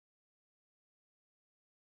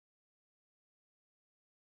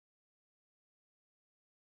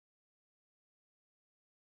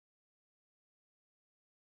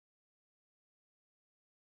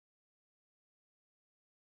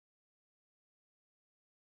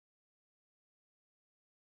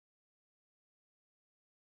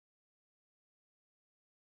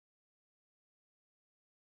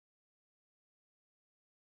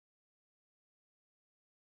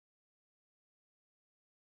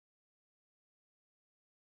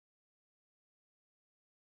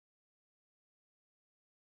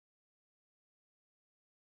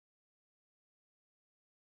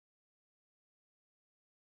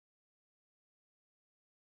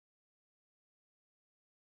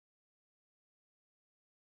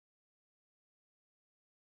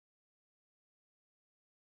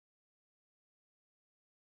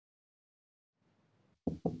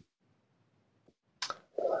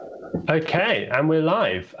Okay, and we're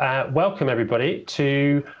live. Welcome everybody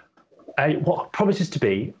to what promises to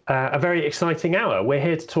be a very exciting hour. We're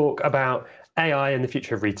here to talk about AI and the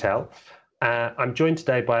future of retail. I'm joined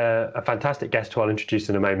today by a fantastic guest who I'll introduce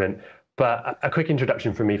in a moment, but a quick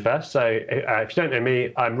introduction from me first. So if you don't know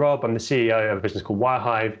me, I'm Rob. I'm the CEO of a business called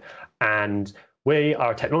Wirelive, and we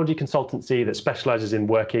are a technology consultancy that specializes in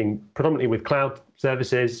working predominantly with cloud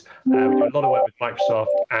services. We do a lot of work with Microsoft,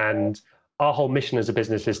 and our whole mission as a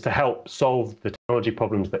business is to help solve the technology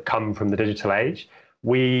problems that come from the digital age.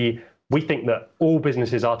 We think that all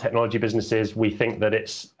businesses are technology businesses. We think that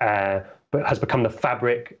it's has become the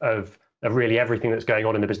fabric of really everything that's going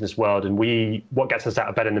on in the business world. And what gets us out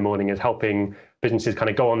of bed in the morning is helping businesses kind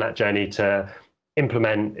of go on that journey to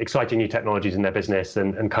implement exciting new technologies in their business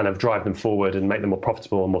and kind of drive them forward and make them more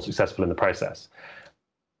profitable and more successful in the process.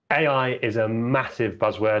 AI is a massive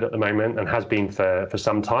buzzword at the moment and has been for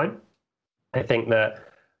some time. I think that,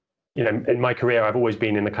 you know, in my career, I've always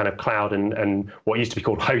been in the kind of cloud and what used to be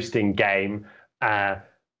called hosting game.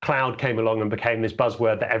 Cloud came along and became this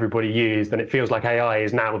buzzword that everybody used, and it feels like AI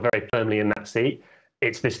is now very firmly in that seat.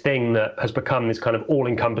 It's this thing that has become this kind of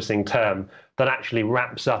all-encompassing term that actually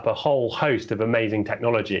wraps up a whole host of amazing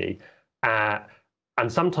technology. And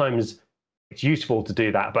sometimes it's useful to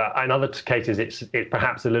do that, but in other cases, it's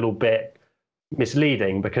perhaps a little bit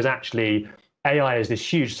misleading, because actually AI is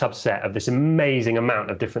this huge subset of this amazing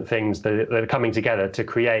amount of different things that are coming together to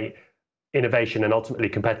create innovation and ultimately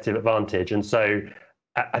competitive advantage. And so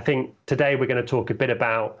I think today we're going to talk a bit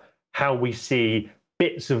about how we see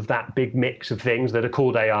bits of that big mix of things that are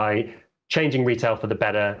called AI, changing retail for the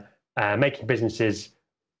better, making businesses,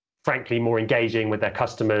 frankly, more engaging with their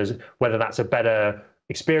customers, whether that's a better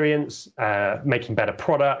experience, making better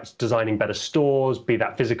products, designing better stores, be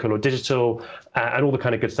that physical or digital, and all the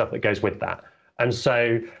kind of good stuff that goes with that. And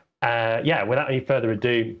so, yeah, without any further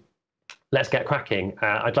ado, let's get cracking.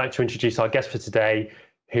 I'd like to introduce our guest for today,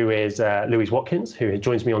 who is Louise Watkins, who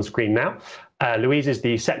joins me on screen now. Louise is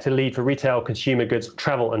the sector lead for retail, consumer goods,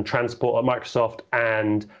 travel and transport at Microsoft,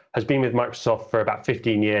 and has been with Microsoft for about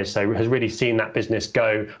 15 years, so has really seen that business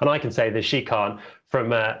go, and I can say this, she can't,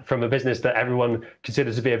 from a business that everyone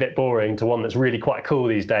considers to be a bit boring to one that's really quite cool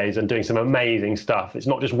these days and doing some amazing stuff. It's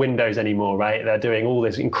not just Windows anymore, right? They're doing all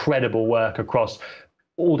this incredible work across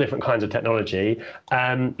all different kinds of technology.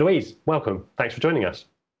 Louise, welcome. Thanks for joining us.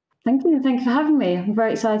 Thank you. Thank you for having me. I'm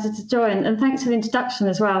very excited to join, and thanks for the introduction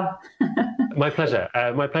as well. My pleasure.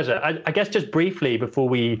 My pleasure. I guess just briefly before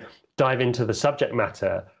we dive into the subject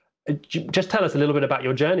matter, just tell us a little bit about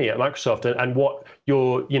your journey at Microsoft and what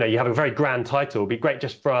you have a very grand title. It'd be great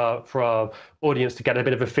just for our audience to get a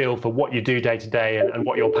bit of a feel for what you do day to day and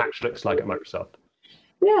what your patch looks like at Microsoft.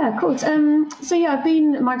 Yeah, of course. So yeah, I've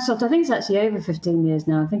been at Microsoft, I think it's actually over 15 years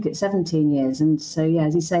now. I think it's 17 years. And so, yeah,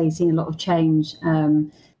 as you say, you've seen a lot of change,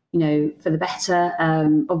 for the better.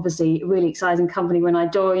 Obviously, a really exciting company when I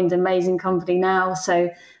joined, amazing company now. So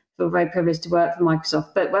I feel very privileged to work for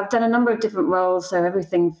Microsoft. But I've done a number of different roles, so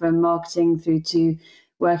everything from marketing through to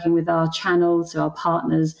working with our channels, so our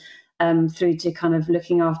partners, through to kind of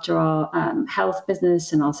looking after our health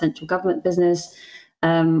business and our central government business.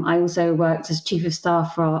 I also worked as chief of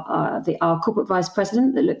staff for our corporate vice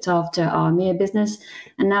president that looked after our EMEA business.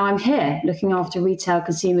 And now I'm here looking after retail,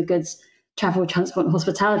 consumer goods, travel, transport and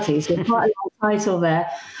hospitality. So quite a long title there.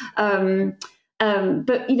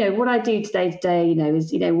 But, what I do today,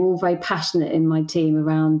 is, we're all very passionate in my team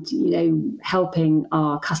around, helping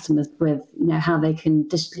our customers with, how they can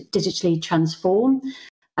digitally transform,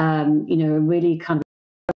 and really kind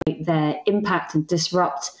of their impact and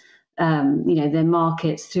disrupt, their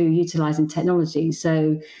markets through utilizing technology.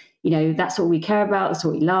 So, that's what we care about. That's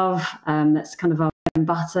what we love. That's kind of our bread and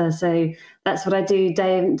butter. So that's what I do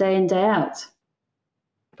day in, day out.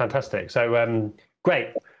 Fantastic. So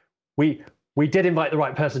great. We did invite the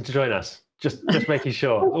right person to join us. Just making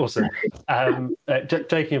sure. Awesome.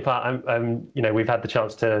 Joking apart, we've had the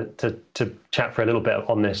chance to chat for a little bit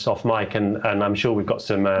on this off mic, and I'm sure we've got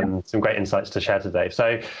some great insights to share today.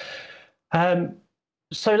 So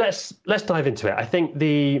let's dive into it. I think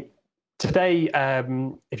today,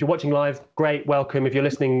 if you're watching live, great, welcome. If you're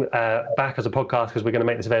listening back as a podcast, because we're going to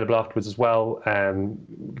make this available afterwards as well,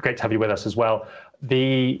 great to have you with us as well.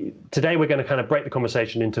 Today we're going to kind of break the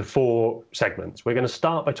conversation into 4 segments. We're going to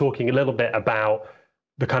start by talking a little bit about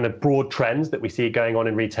the kind of broad trends that we see going on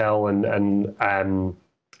in retail and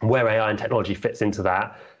where AI and technology fits into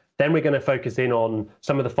that. Then we're going to focus in on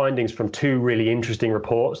some of the findings from 2 really interesting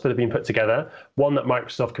reports that have been put together, one that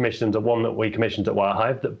Microsoft commissioned and one that we commissioned at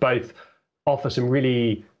Wirelive, that both offer some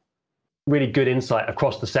really really good insight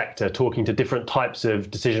across the sector, talking to different types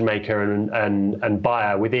of decision maker and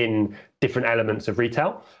buyer within different elements of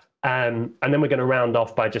retail. And then we're going to round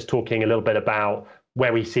off by just talking a little bit about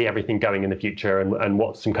where we see everything going in the future and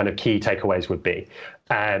what some kind of key takeaways would be.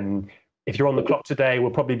 If you're on the clock today,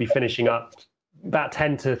 we'll probably be finishing up about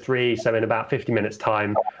 10 to 3, so in about 50 minutes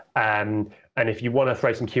time. And if you want to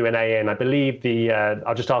throw some Q&A in, I believe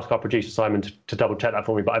I'll just ask our producer Simon to double check that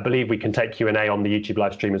for me, but I believe we can take Q&A on the YouTube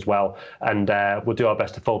live stream as well. And we'll do our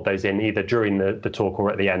best to fold those in either during the talk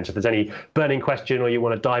or at the end. So if there's any burning question or you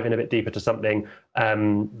want to dive in a bit deeper to something,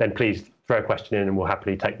 then please throw a question in and we'll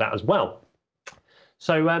happily take that as well.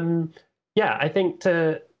 So yeah, I think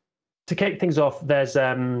to kick things off, there's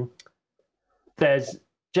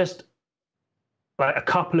just like a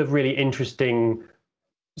couple of really interesting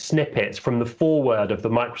snippets from the foreword of the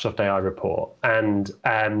Microsoft AI report, and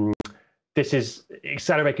this is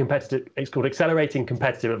it's called Accelerating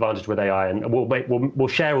Competitive Advantage with AI, and we'll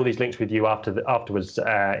share all these links with you afterwards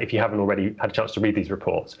if you haven't already had a chance to read these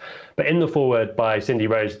reports. But in the foreword by Cindy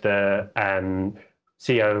Rose, the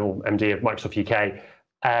CEO or MD of Microsoft UK,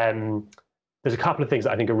 there's a couple of things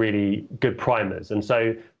that I think are really good primers. And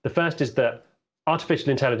so the first is that artificial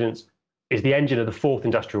intelligence is the engine of the fourth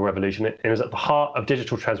industrial revolution. It is at the heart of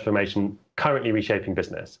digital transformation currently reshaping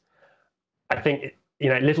business. I think,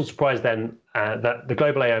 little surprise then that the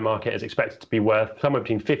global AI market is expected to be worth somewhere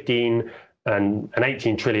between 15 and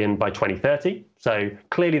 18 trillion by 2030. So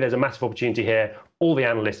clearly there's a massive opportunity here. All the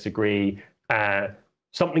analysts agree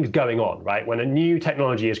something's going on, right? When a new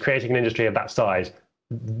technology is creating an industry of that size,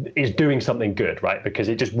 is doing something good, right? Because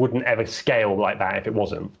it just wouldn't ever scale like that if it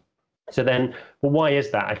wasn't. So then, well, why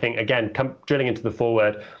is that? I think, again, drilling into the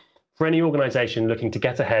foreword, for any organization looking to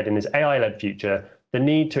get ahead in this AI-led future, the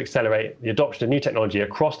need to accelerate the adoption of new technology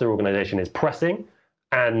across their organization is pressing.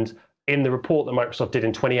 And in the report that Microsoft did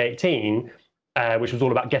in 2018, which was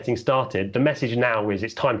all about getting started, the message now is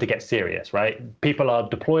it's time to get serious, right? People are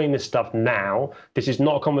deploying this stuff now. This is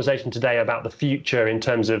not a conversation today about the future in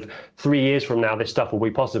terms of 3 years from now, this stuff will be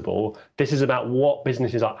possible. This is about what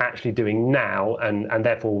businesses are actually doing now and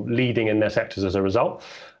therefore leading in their sectors as a result.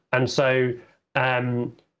 And so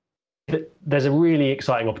there's a really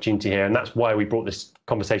exciting opportunity here. And that's why we brought this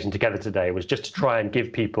conversation together today, was just to try and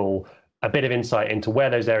give people a bit of insight into where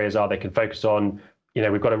those areas are they can focus on.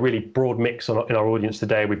 We've got a really broad mix in our audience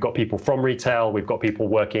today. We've got people from retail. We've got people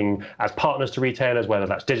working as partners to retailers, whether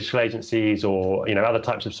that's digital agencies or other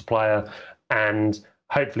types of supplier. And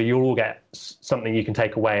hopefully you'll all get something you can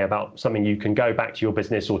take away about something you can go back to your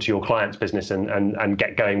business or to your client's business and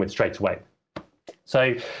get going with straight away.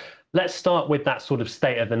 So let's start with that sort of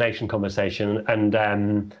state of the nation conversation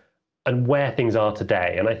and where things are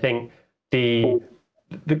today. And I think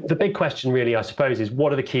the big question really, I suppose, is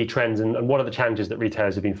what are the key trends and what are the challenges that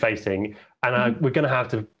retailers have been facing? And we're going to have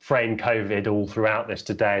to frame COVID all throughout this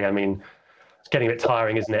today. I mean, it's getting a bit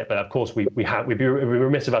tiring, isn't it? But of course, we'd be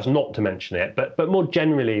remiss of us not to mention it. But more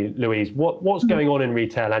generally, Louise, what's going on in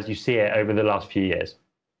retail as you see it over the last few years?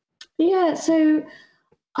 Yeah, so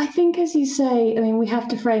I think, as you say, I mean, we have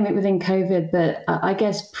to frame it within COVID, but I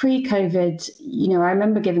guess pre-COVID, I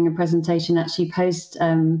remember giving a presentation actually post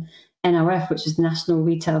NRF, which is the National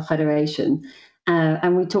Retail Federation,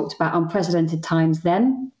 and we talked about unprecedented times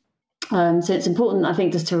then. So it's important, I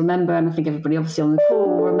think, just to remember, and I think everybody obviously on the call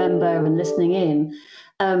will remember and listening in,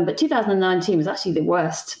 but 2019 was actually the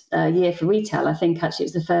worst year for retail. I think actually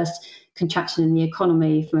it was the first contraction in the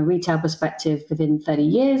economy from a retail perspective within 30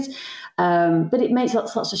 years, but it makes up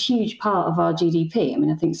such a huge part of our GDP. I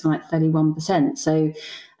mean, I think it's like 31%. So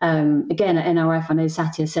again, at NRF, I know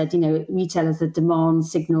Satya said, retail is the demand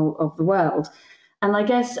signal of the world. And I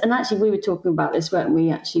guess, and actually we were talking about this, weren't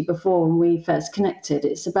we, actually, before when we first connected.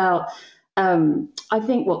 It's about, I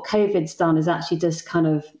think what COVID's done is actually just kind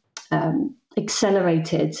of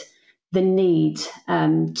accelerated the need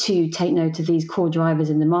to take note of these core drivers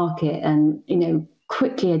in the market and,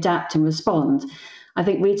 quickly adapt and respond. I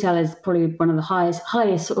think retail is probably one of the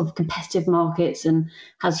highest sort of competitive markets and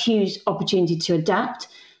has huge opportunity to adapt.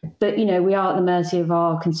 But, we are at the mercy of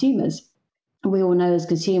our consumers. We all know as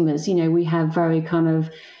consumers, we have very kind of,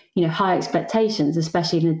 high expectations,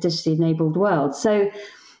 especially in a digitally enabled world. So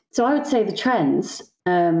I would say the trends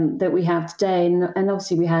that we have today, and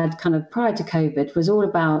obviously we had kind of prior to COVID, was all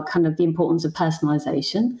about kind of the importance of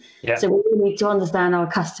personalization. Yeah. So we need to understand our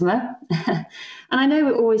customer. And I know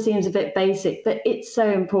it always seems a bit basic, but it's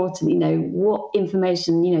so important, what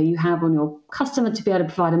information, you have on your customer to be able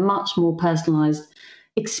to provide a much more personalized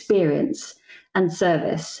experience and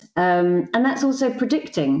service. And that's also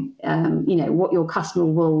predicting, what your customer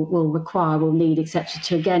will require, will need, etc.,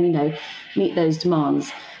 to, again, meet those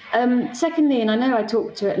demands. Secondly, and I know I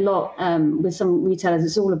talk to it a lot with some retailers,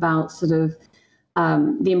 it's all about sort of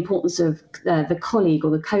the importance of the colleague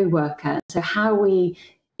or the co-worker. So how are we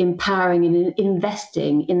empowering and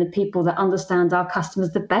investing in the people that understand our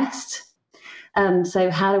customers the best? So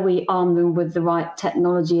how do we arm them with the right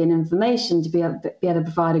technology and information to be able to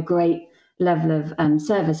provide a great level of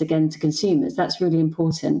service again to consumers? That's really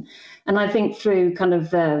important. And I think through kind of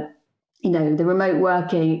the remote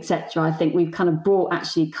working, etc., I think we've kind of brought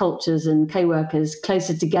actually cultures and co-workers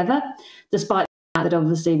closer together, despite the fact that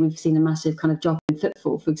obviously we've seen a massive kind of drop in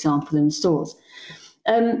footfall, for example, in stores.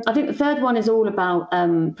 I think the third one is all about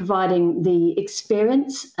providing the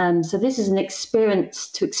experience. So this is an experience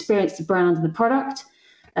to experience the brand and the product,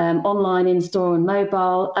 online, in-store and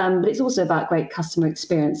mobile, but it's also about great customer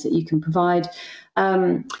experience that you can provide.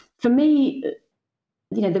 For me,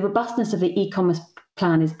 the robustness of the e-commerce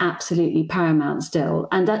plan is absolutely paramount still.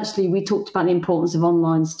 And actually, we talked about the importance of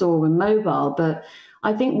online, store and mobile, but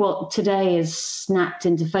I think what today has snapped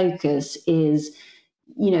into focus is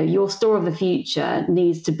your store of the future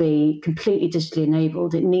needs to be completely digitally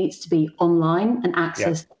enabled. It needs to be online and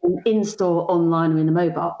accessed in-store, online, or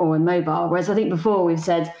in mobile. Whereas I think before we've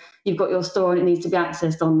said you've got your store and it needs to be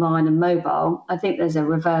accessed online and mobile. I think there's a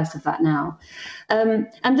reverse of that now.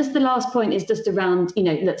 And just the last point is just around,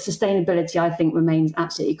 that sustainability, I think, remains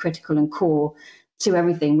absolutely critical and core to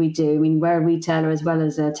everything we do. I mean, we're a retailer as well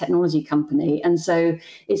as a technology company. And so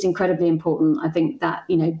it's incredibly important, I think, that,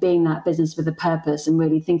 being that business with a purpose and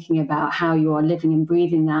really thinking about how you are living and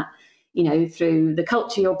breathing that, through the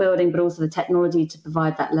culture you're building, but also the technology to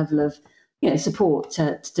provide that level of, support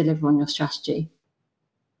to deliver on your strategy.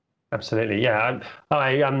 Absolutely. Yeah.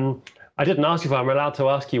 I didn't ask if I'm allowed to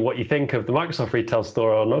ask you what you think of the Microsoft retail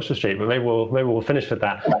store on Oxford Street, but maybe we'll finish with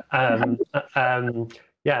that.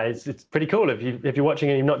 Yeah, it's pretty cool. If you're watching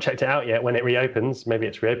and you've not checked it out yet, when it reopens, maybe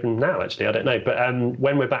it's reopened now, actually, I don't know. But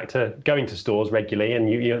when we're back to going to stores regularly and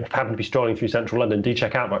you happen to be strolling through central London, do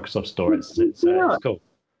check out Microsoft Store. It's cool.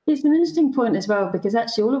 It's an interesting point as well, because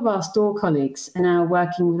actually all of our store colleagues are now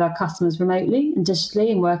working with our customers remotely and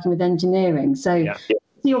digitally and working with engineering. So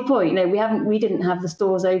to your point, we didn't have the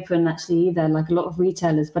stores open actually either, like a lot of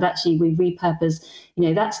retailers, but actually we repurposed,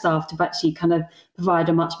 that staff to actually kind of provide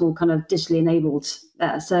a much more kind of digitally enabled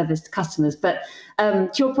service to customers. But to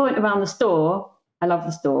your point around the store, I love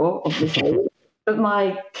the store, obviously, but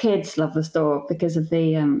my kids love the store because of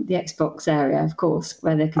the Xbox area, of course,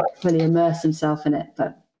 where they can fully immerse themselves in it.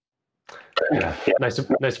 But no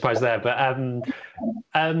surprise there. But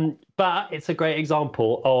it's a great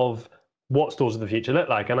example of what stores of the future look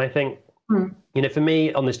like. And I think, for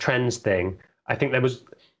me on this trends thing, I think it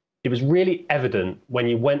was really evident when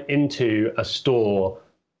you went into a store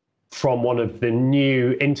from one of the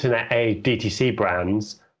new internet age DTC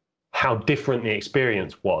brands, how different the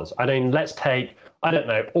experience was. I mean, let's take,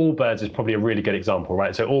 Allbirds is probably a really good example,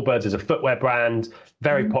 right? So Allbirds is a footwear brand,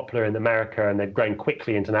 very popular in America, and they've grown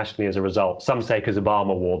quickly internationally as a result. Some say because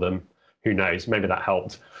Obama wore them, who knows, maybe that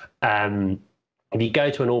helped. If you go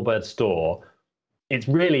to an Allbirds store, it's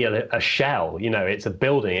really a shell, it's a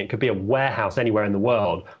building. It could be a warehouse anywhere in the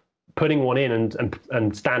world. Putting one in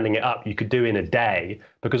and standing it up, you could do in a day,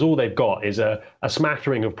 because all they've got is a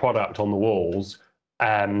smattering of product on the walls,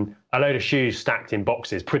 a load of shoes stacked in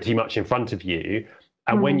boxes pretty much in front of you.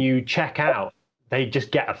 And when you check out, they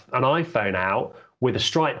just get an iPhone out with a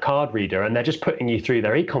Stripe card reader, and they're just putting you through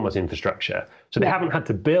their e-commerce infrastructure. So they haven't had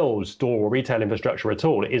to build store or retail infrastructure at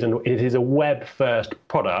all. It is a web-first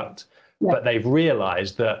product, but they've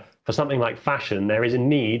realized that for something like fashion, there is a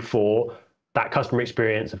need for that customer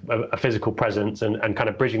experience, a physical presence, and kind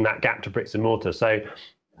of bridging that gap to bricks and mortar. So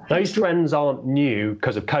those trends aren't new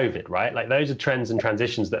because of COVID, right? Like, those are trends and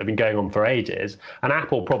transitions that have been going on for ages. And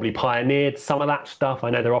Apple probably pioneered some of that stuff.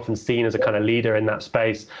 I know they're often seen as a kind of leader in that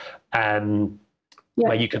space.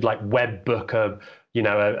 Where you could like web book an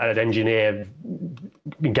engineer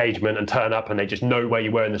engagement and turn up and they just know where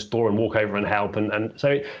you were in the store and walk over and help. And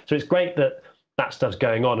so it's great that stuff's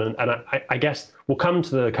going on. And I guess we'll come to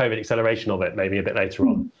the COVID acceleration of it maybe a bit later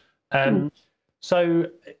on. So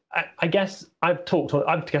I guess I've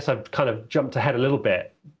kind of jumped ahead a little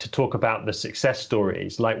bit to talk about the success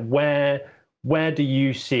stories. Like, where do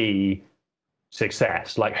you see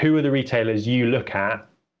success? Like, who are the retailers you look at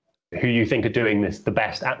who you think are doing this the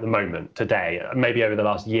best at the moment today, maybe over the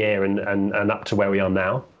last year and up to where we are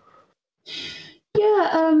now?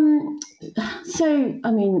 So,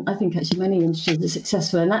 I mean, I think actually many industries are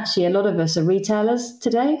successful, and actually a lot of us are retailers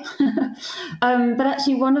today. But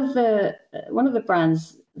actually one of the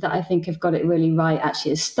brands that I think have got it really right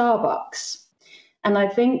actually is Starbucks. And I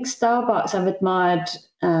think Starbucks I've admired,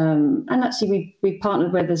 and actually we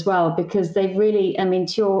partnered with as well, because they've really, I mean,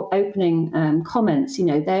 to your opening comments,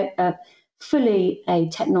 they're fully a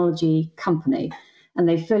technology company, and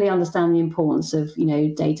they fully understand the importance of,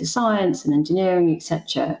 data science and engineering,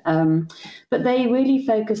 etc. But they really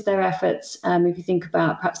focus their efforts, if you think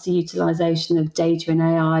about perhaps the utilization of data and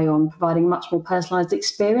AI, on providing a much more personalized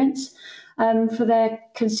experience for their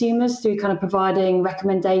consumers through kind of providing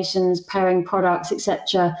recommendations, pairing products,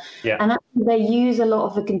 etc. Yeah. And actually they use a lot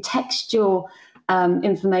of the contextual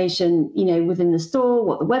information, within the store,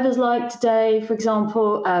 what the weather's like today, for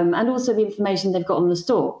example, and also the information they've got on the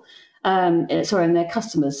store, on their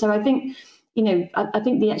customers. So I think, I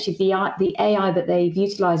think the AI that they've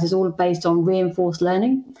utilized is all based on reinforced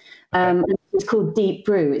learning. It's called Deep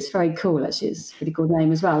Brew. It's very cool, actually. It's a pretty cool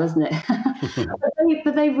name as well, isn't it?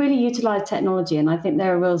 but they really utilize technology, and I think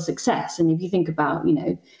they're a real success. And if you think about,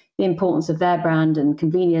 the importance of their brand and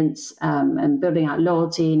convenience, and building out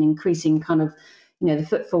loyalty and increasing kind of, the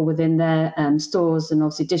footfall within their stores and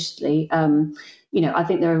obviously digitally, I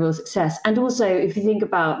think they're a real success. And also, if you think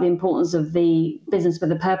about the importance of the business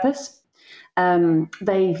with a purpose,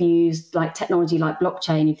 they've used like technology like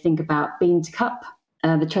blockchain. If you think about bean to cup,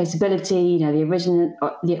 the traceability,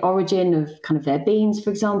 the origin of kind of their beans,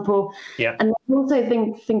 for example. Yeah. And also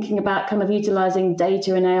thinking about kind of utilizing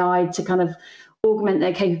data and AI to kind of augment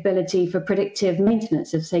their capability for predictive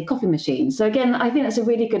maintenance of, say, coffee machines. So again, I think that's a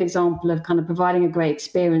really good example of kind of providing a great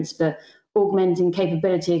experience, but augmenting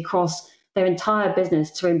capability across their entire business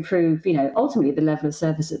to improve, ultimately the level of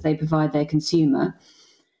service that they provide their consumer.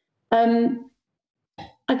 I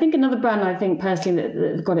think another brand I think personally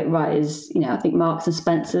that got it right is, I think Marks and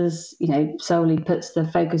Spencer's, solely puts the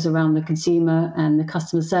focus around the consumer and the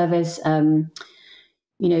customer service.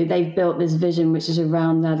 They've built this vision which is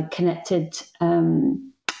around the connected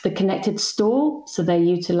store. So they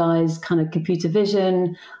utilize kind of computer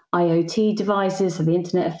vision, IoT devices, so the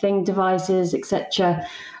Internet of Things devices, etc.,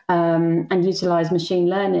 and utilize machine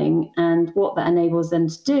learning. And what that enables them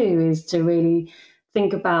to do is to really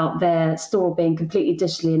think about their store being completely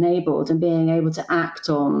digitally enabled and being able to act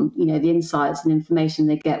on, the insights and information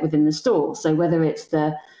they get within the store. So whether it's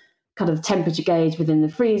the kind of temperature gauge within the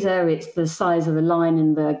freezer, it's the size of the line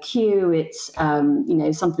in the queue, it's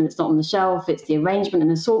something that's not on the shelf, it's the arrangement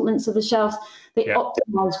and assortments of the shelves. They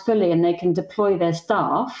optimize fully, and they can deploy their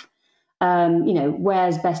staff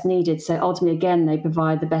where's best needed. So ultimately, again, they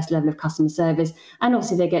provide the best level of customer service, and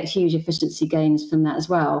obviously they get huge efficiency gains from that as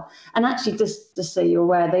well. And actually, just so you're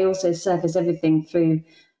aware, they also surface everything through,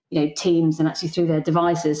 Teams and actually through their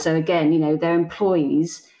devices. So again, their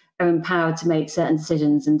employees are empowered to make certain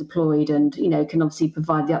decisions and deployed, and can obviously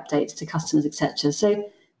provide the updates to customers, etc. So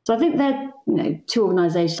I think they're two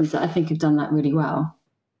organisations that I think have done that really well.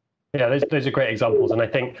 Yeah, those are great examples, and I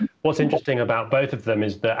think what's interesting about both of them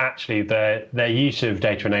is that actually their use of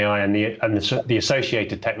data and AI and the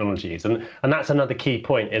associated technologies, and that's another key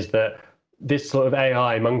point, is that this sort of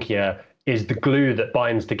AI monkeyer is the glue that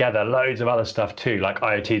binds together loads of other stuff too, like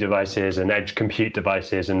IoT devices and edge compute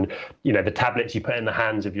devices, and the tablets you put in the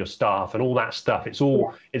hands of your staff and all that stuff. It's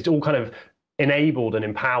all kind of enabled and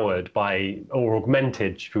empowered by, or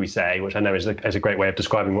augmented, should we say, which I know is a great way of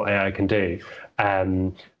describing what AI can do,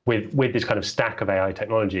 with this kind of stack of AI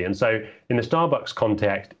technology. And so in the Starbucks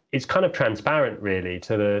context, it's kind of transparent really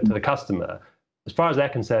to the customer. As far as they're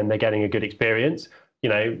concerned, they're getting a good experience,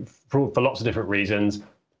 for lots of different reasons,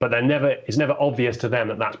 but it's never obvious to them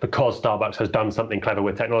that that's because Starbucks has done something clever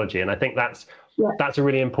with technology. And I think that's a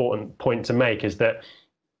really important point to make, is that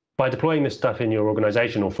by deploying this stuff in your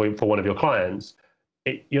organization or for one of your clients,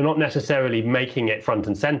 you're not necessarily making it front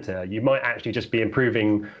and center. You might actually just be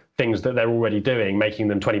improving things that they're already doing, making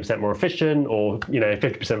them 20% more efficient, or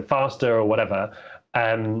 50% faster, or whatever.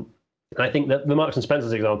 And I think that the Marks and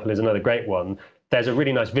Spencer's example is another great one. There's a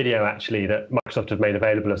really nice video actually that Microsoft have made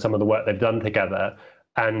available of some of the work they've done together,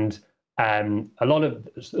 and a lot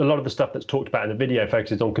of the stuff that's talked about in the video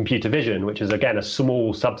focuses on computer vision, which is again a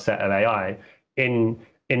small subset of AI. In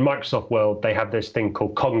Microsoft world, they have this thing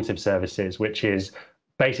called cognitive services, which is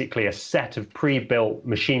basically a set of pre-built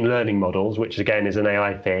machine learning models, which again is an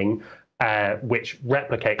AI thing, which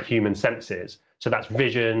replicate human senses. So that's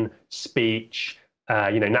vision, speech,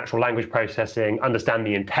 natural language processing, understand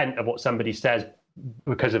the intent of what somebody says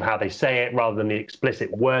because of how they say it rather than the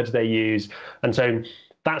explicit words they use. And so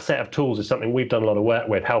that set of tools is something we've done a lot of work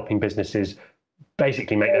with, helping businesses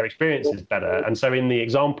basically make their experiences better. And so in the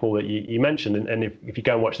example that you mentioned, and if you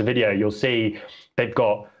go and watch the video, you'll see they've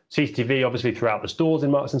got CCTV obviously throughout the stores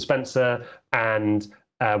in Marks and Spencer, and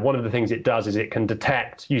one of the things it does is it can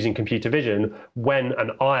detect, using computer vision, when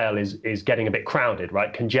an aisle is getting a bit crowded,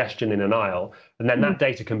 right? Congestion in an aisle. And then that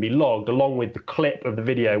data can be logged along with the clip of the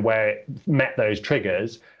video where it met those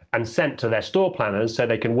triggers and sent to their store planners so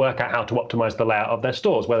they can work out how to optimize the layout of their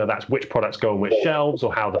stores, whether that's which products go on which shelves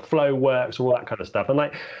or how the flow works or all that kind of stuff. And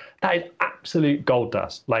like, that is absolute gold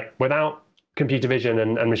dust. Like, without computer vision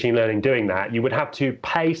and machine learning doing that, you would have to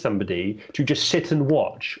pay somebody to just sit and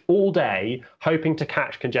watch all day, hoping to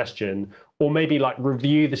catch congestion, or maybe like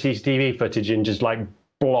review the CCTV footage in just like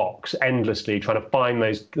blocks endlessly, trying to find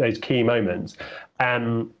those key moments.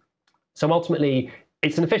 So ultimately,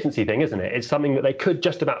 it's an efficiency thing, isn't it? It's something that they could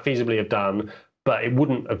just about feasibly have done, but it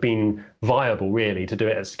wouldn't have been viable really to do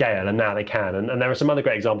it at scale, and now they can. And there are some other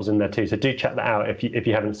great examples in there too, so do check that out if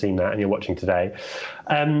you haven't seen that and you're watching today.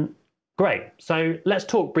 Great. So let's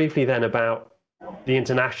talk briefly then about the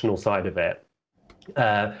international side of it.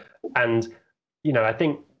 And, you know, I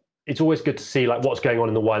think it's always good to see like what's going on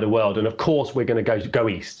in the wider world. And of course, we're going to go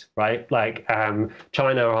east, right? Like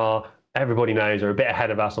China everybody knows, are a bit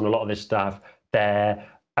ahead of us on a lot of this stuff. Their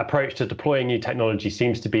approach to deploying new technology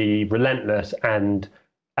seems to be relentless. And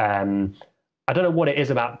I don't know what it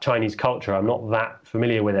is about Chinese culture. I'm not that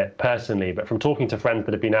familiar with it personally, but from talking to friends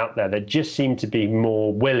that have been out there, they just seem to be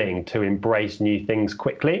more willing to embrace new things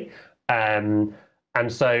quickly. And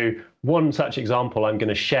so one such example I'm going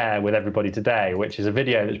to share with everybody today, which is a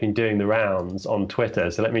video that's been doing the rounds on Twitter.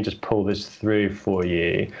 So let me just pull this through for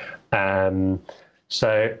you.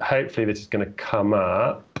 So hopefully this is going to come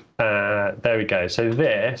up. There we go. So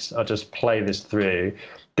I'll just play this through.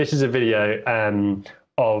 This is a video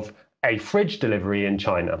of a fridge delivery in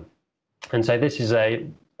China. And so this is a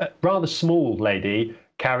rather small lady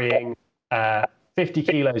carrying 50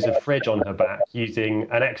 kilos of fridge on her back using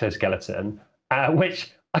an exoskeleton,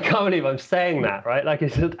 which I can't believe I'm saying that, right? Like,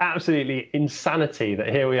 it's absolutely insanity that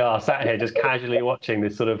here we are sat here just casually watching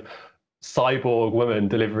this sort of cyborg woman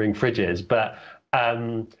delivering fridges. But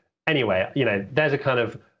anyway, you know, there's a kind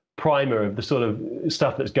of primer of the sort of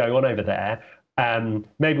stuff that's going on over there.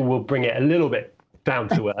 Maybe we'll bring it a little bit down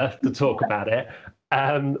to earth to talk about it.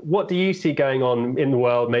 What do you see going on in the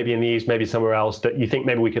world, maybe in the East, maybe somewhere else, that you think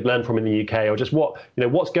maybe we could learn from in the UK, or just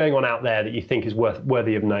what's going on out there that you think is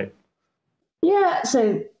worthy of note? Yeah,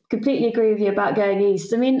 so completely agree with you about going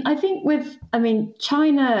east. I mean, I think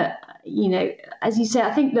China, you know, as you say,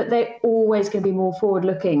 I think that they're always going to be more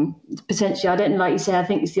forward-looking. Potentially, I don't like you say. I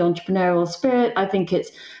think it's the entrepreneurial spirit. I think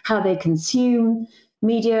it's how they consume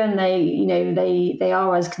media, and they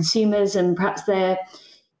are as consumers, and perhaps they're,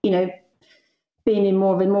 you know, being in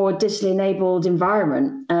more of a more digitally enabled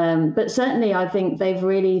environment. But certainly I think they've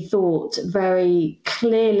really thought very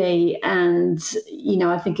clearly, and, you know,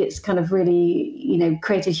 I think it's kind of really, you know,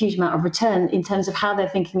 created a huge amount of return in terms of how they're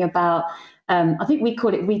thinking about, I think we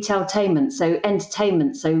call it retailtainment, so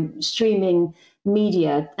entertainment, so streaming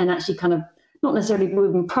media, and actually kind of not necessarily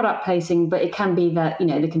moving product placing, but it can be that, you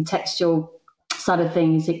know, the contextual side of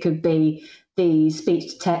things. It could be the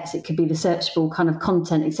speech to text, it could be the searchable kind of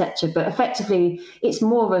content, etc. But effectively, it's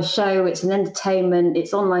more of a show, it's an entertainment,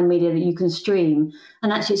 it's online media that you can stream.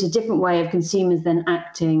 And actually, it's a different way of consumers then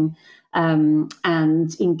acting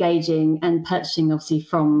and engaging and purchasing, obviously,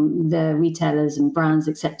 from the retailers and brands,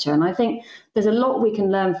 etc. And I think there's a lot we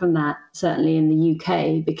can learn from that, certainly in the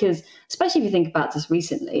UK, because especially if you think about this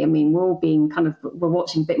recently, I mean, we're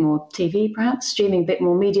watching a bit more TV, perhaps, streaming a bit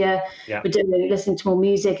more media, we're listening to more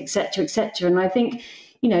music, etc., etc. And I think,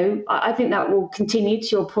 you know, I think that will continue. To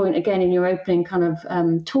your point, again, in your opening kind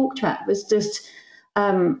of talk track, was just,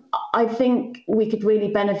 I think we could really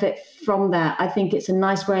benefit from that. I think it's a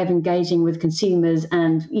nice way of engaging with consumers,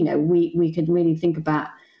 and, you know, we could really think about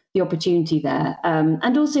the opportunity there.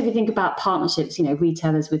 And also, if you think about partnerships, you know,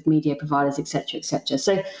 retailers with media providers, et cetera, et cetera.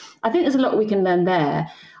 So I think there's a lot we can learn there.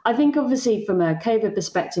 I think, obviously, from a COVID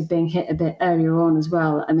perspective, being hit a bit earlier on as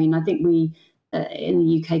well, I mean, I think we in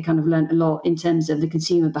the UK kind of learned a lot in terms of the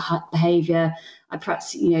consumer behaviour.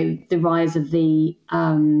 Perhaps, you know, the rise of the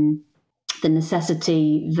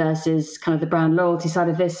necessity versus kind of the brand loyalty side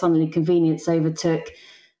of this. Suddenly convenience overtook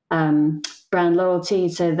brand loyalty.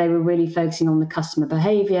 So they were really focusing on the customer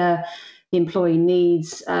behavior, the employee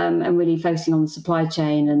needs, and really focusing on the supply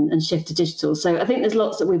chain and shift to digital. So I think there's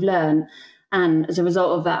lots that we've learned. And as a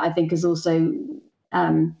result of that, I think has also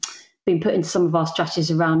been put into some of our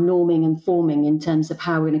strategies around norming and forming in terms of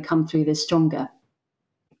how we're going to come through this stronger.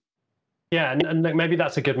 Yeah, and maybe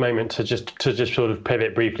that's a good moment to just sort of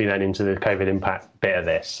pivot briefly then into the COVID impact bit of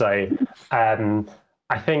this. So I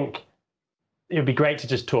think it would be great to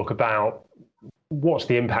just talk about what's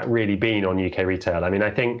the impact really been on UK retail. I mean, I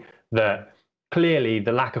think that clearly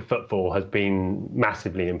the lack of footfall has been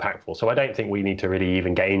massively impactful. So I don't think we need to really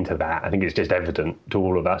even get into that. I think it's just evident to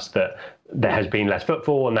all of us that there has been less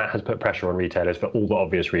footfall, and that has put pressure on retailers for all the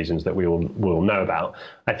obvious reasons that we all know about.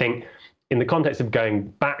 I think in the context of going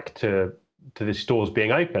back to the stores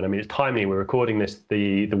being open, I mean, it's timely. We're recording this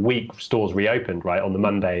the week stores reopened, right, on the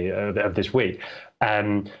Monday of this week.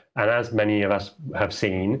 And as many of us have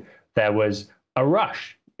seen, there was a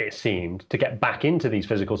rush, it seemed, to get back into these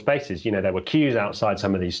physical spaces. You know, there were queues outside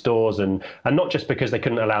some of these stores, and not just because they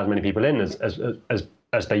couldn't allow as many people in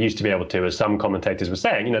as they used to be able to, as some commentators were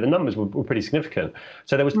saying. You know, the numbers were pretty significant.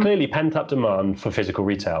 So there was clearly pent-up demand for physical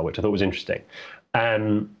retail, which I thought was interesting.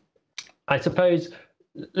 I suppose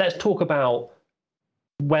let's talk about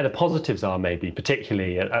where the positives are, maybe,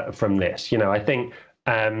 particularly from this. You know, I think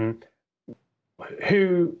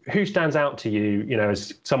who stands out to you, you know,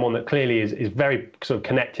 as someone that clearly is very sort of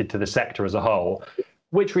connected to the sector as a whole?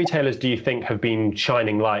 Which retailers do you think have been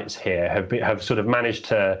shining lights here, have sort of managed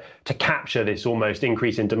to capture this almost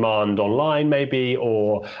increase in demand online, maybe,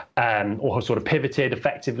 or have sort of pivoted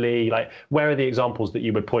effectively? Like, where are the examples that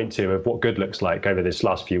you would point to of what good looks like over this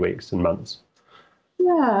last few weeks and months?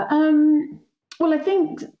 Yeah, well, I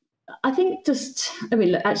think just, I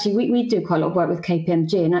mean, look, actually, we do quite a lot of work with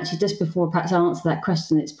KPMG, and actually, just before perhaps I answer that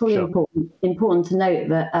question, it's probably important to note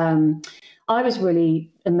that I was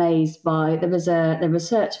really amazed by, there was a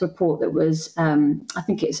research report that was, I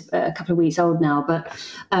think it's a couple of weeks old now, but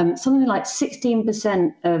something like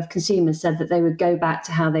 16% of consumers said that they would go back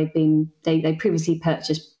to how they previously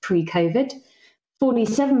purchased pre-COVID.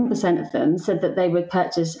 47% of them said that they would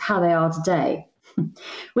purchase how they are today,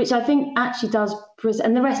 which I think actually does,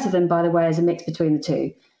 and the rest of them, by the way, is a mix between the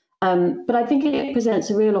two. But I think it presents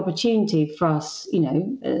a real opportunity for us, you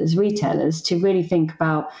know, as retailers, to really think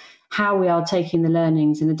about how we are taking the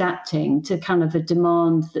learnings and adapting to kind of a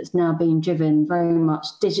demand that's now being driven very much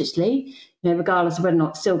digitally, you know, regardless of whether or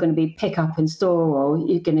not it's still going to be pick up in store or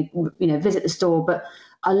you're going to, you know, visit the store. But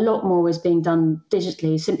a lot more is being done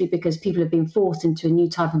digitally, simply because people have been forced into a new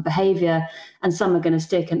type of behavior, and some are going to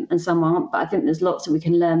stick and some aren't. But I think there's lots that we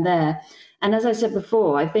can learn there. And as I said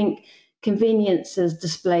before, I think convenience has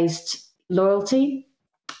displaced loyalty.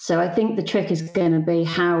 So I think the trick is going to be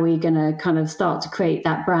how we're going to kind of start to create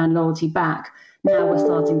that brand loyalty back. Now we're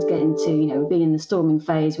starting to get into, you know, being in the storming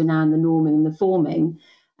phase, we're now in the norming and the forming.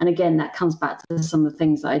 And again, that comes back to some of the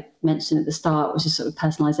things that I mentioned at the start, which is sort of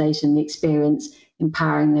personalization, the experience,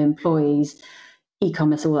 empowering the employees,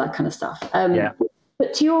 e-commerce, all that kind of stuff.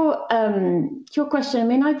 But to your question, I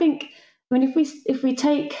mean, if we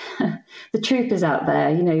take the troopers out there,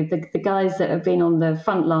 you know, the guys that have been on the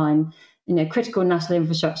front line, you know, critical national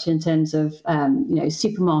infrastructure in terms of, you know,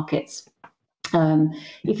 supermarkets.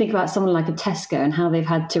 You think about someone like a Tesco and how they've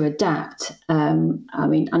had to adapt. I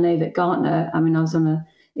mean, I know that Gartner, I mean, I was on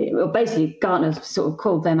basically Gartner sort of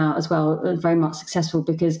called them out as well, very much successful,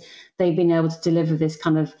 because they've been able to deliver this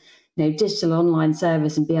kind of, you know, digital online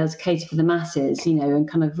service and be able to cater for the masses, you know, and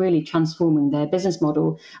kind of really transforming their business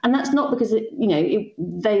model. And that's not because,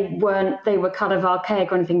 they were kind of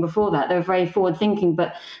archaic or anything before that. They were very forward thinking,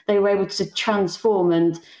 but they were able to transform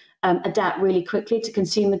and adapt really quickly to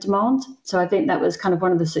consumer demand. So I think that was kind of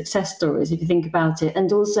one of the success stories, if you think about it.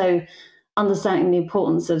 And also understanding the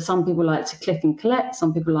importance of, some people like to click and collect,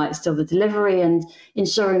 some people like still the delivery, and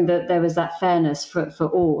ensuring that there was that fairness for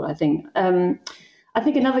all, I think. I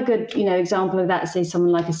think another good, you know, example of that is, say,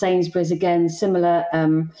 someone like a Sainsbury's, again, similar.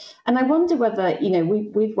 And I wonder whether, you know,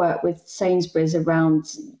 we've worked with Sainsbury's around,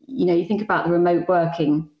 you know, you think about the remote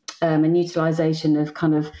working and utilisation of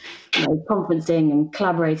kind of, you know, conferencing and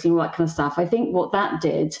collaborating, all that kind of stuff. I think what that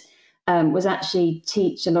did was actually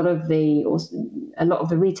teach a lot of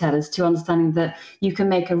the retailers to understanding that you can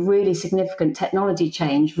make a really significant technology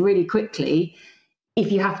change really quickly if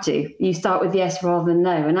you have to. You start with yes rather than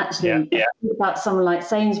no. And actually, about someone like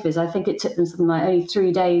Sainsbury's, I think it took them something like only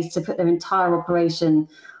 3 days to put their entire operation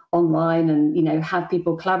online and, you know, have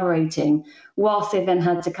people collaborating, whilst they then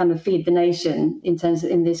had to kind of feed the nation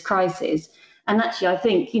in this crisis. And actually, I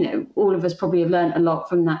think, you know, all of us probably have learned a lot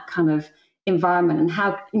from that kind of environment, and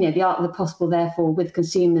how, you know, the art of the possible, therefore, with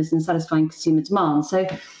consumers and satisfying consumer demand. So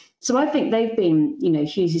I think they've been, you know,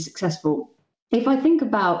 hugely successful. If I think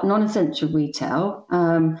about non-essential retail,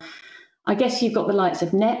 I guess you've got the likes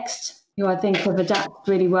of Next, who I think have adapted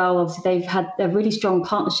really well. Obviously, they've had a really strong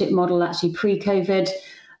partnership model actually pre-COVID,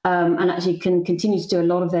 and actually can continue to do a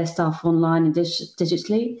lot of their stuff online and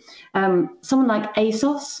digitally. Someone like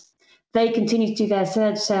ASOS, they continue to do their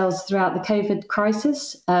surge sales throughout the COVID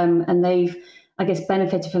crisis, and they've, I guess,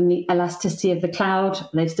 benefited from the elasticity of the cloud.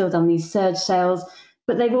 They've still done these surge sales.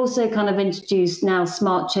 But they've also kind of introduced now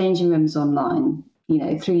smart changing rooms online,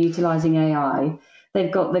 through utilising AI.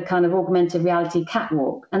 They've got the kind of augmented reality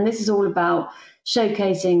catwalk. And this is all about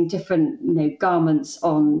showcasing different, garments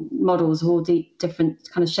on models of all different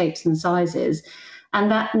kind of shapes and sizes.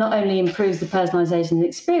 And that not only improves the personalisation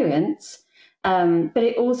experience, but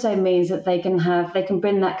it also means that they can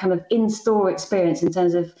bring that kind of in-store experience in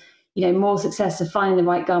terms of, more success of finding the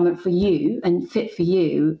right garment for you and fit for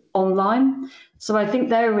you online. So I think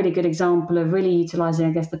they're a really good example of really utilising,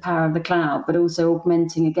 I guess, the power of the cloud, but also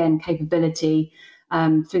augmenting, again, capability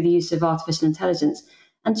through the use of artificial intelligence.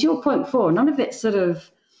 And to your point before, none of it's sort of,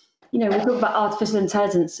 we talk about artificial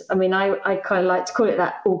intelligence. I mean, I kind of like to call it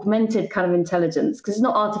that augmented kind of intelligence, because it's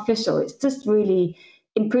not artificial. It's just really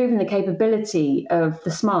improving the capability of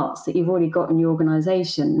the smarts that you've already got in your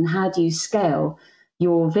organisation, and how do you scale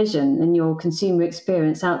your vision and your consumer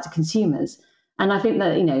experience out to consumers. And I think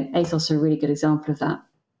that, ASOS are a really good example of that.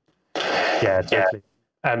 Yeah, totally.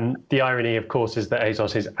 The irony, of course, is that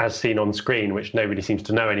ASOS is as seen on screen, which nobody seems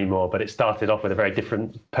to know anymore, but it started off with a very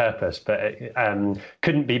different purpose, but it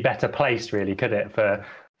couldn't be better placed, really, could it, for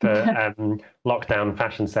lockdown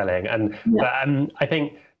fashion selling? And but I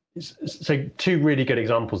think, so two really good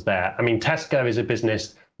examples there. I mean, Tesco is a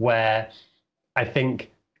business where I think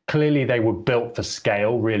clearly they were built for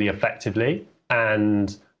scale really effectively,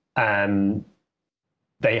 and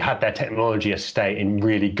they had their technology estate in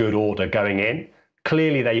really good order going in.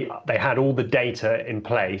 Clearly they had all the data in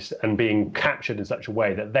place and being captured in such a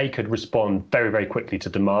way that they could respond very, very quickly to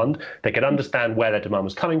demand. They could understand where their demand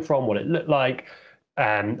was coming from, what it looked like,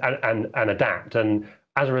 and adapt. And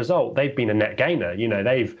as a result, they've been a net gainer.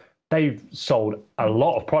 They've sold a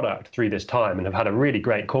lot of product through this time and have had a really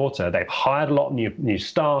great quarter. They've hired a lot of new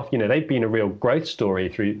staff. They've been a real growth story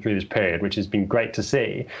through this period, which has been great to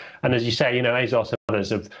see. And as you say, ASOS and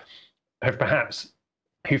others have perhaps,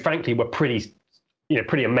 who frankly were pretty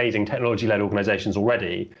amazing technology-led organizations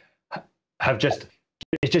already,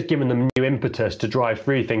 it's just given them new impetus to drive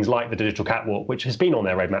through things like the digital catwalk, which has been on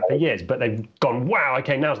their roadmap for years. But they've gone, wow,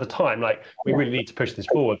 okay, now's the time. Like, we really need to push this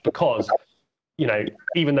forward, because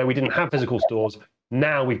even though we didn't have physical stores,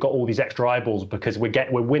 now we've got all these extra eyeballs, because we're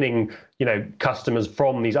winning, customers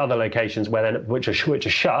from these other locations which are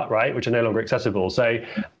shut, right, which are no longer accessible. So,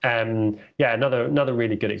 another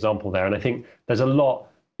really good example there. And I think there's a lot.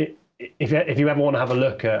 If you ever want to have a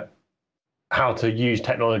look at how to use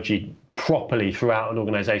technology properly throughout an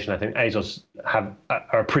organization, I think ASOS are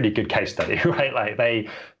a pretty good case study, right? Like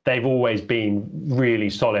they've always been really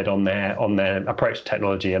solid on their approach to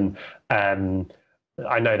technology, and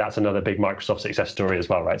I know that's another big Microsoft success story as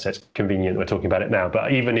well, right? So it's convenient we're talking about it now.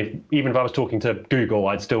 But even if I was talking to Google,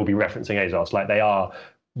 I'd still be referencing ASOS. Like, they are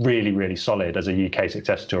really, really solid as a UK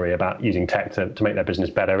success story about using tech to make their business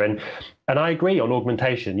better. And I agree on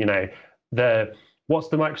augmentation. What's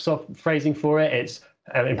the Microsoft phrasing for it? It's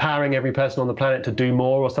empowering every person on the planet to do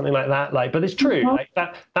more, or something like that. But it's true. Like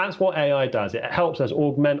that's what AI does. It helps us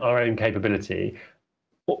augment our own capability.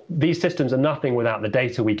 These systems are nothing without the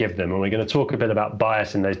data we give them, and we're going to talk a bit about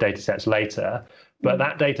bias in those data sets later. But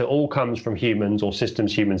that data all comes from humans or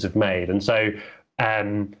systems humans have made. And so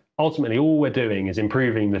ultimately, all we're doing is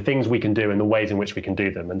improving the things we can do and the ways in which we can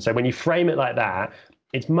do them. And so when you frame it like that,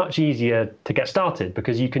 it's much easier to get started,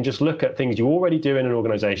 because you can just look at things you already do in an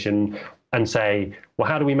organization and say, well,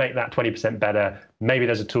 how do we make that 20% better? Maybe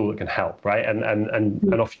there's a tool that can help, right? And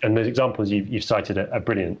the examples you've cited are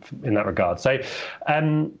brilliant in that regard. So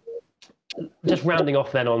just rounding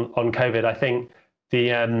off then on COVID, I think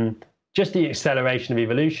just the acceleration of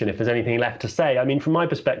evolution, if there's anything left to say. I mean, from my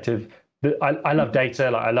perspective, I love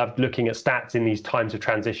data. Like, I love looking at stats in these times of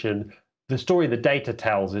transition. The story the data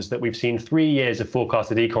tells is that we've seen 3 years of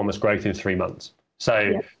forecasted e-commerce growth in 3 months.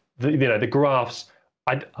 So the graphs,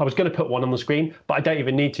 I was going to put one on the screen, but I don't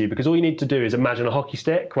even need to, because all you need to do is imagine a hockey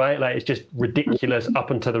stick, right? Like, it's just ridiculous up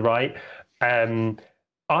and to the right.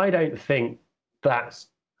 I don't think that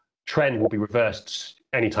trend will be reversed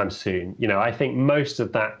anytime soon. I think most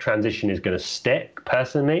of that transition is going to stick,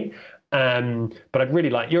 personally. But I'd really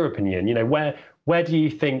like your opinion. Where do you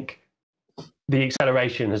think the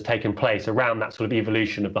acceleration has taken place around that sort of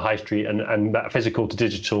evolution of the high street and that physical to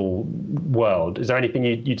digital world? Is there anything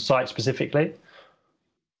you'd cite specifically?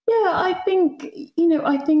 Yeah, I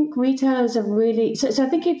think retailers are really, so I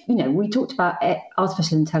think we talked about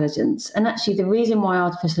artificial intelligence, and actually the reason why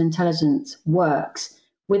artificial intelligence works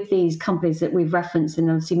with these companies that we've referenced, and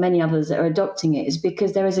obviously many others that are adopting it, is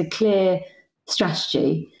because there is a clear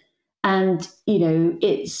strategy. And,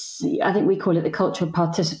 I think we call it the culture of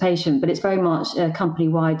participation, but it's very much a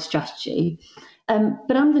company-wide strategy.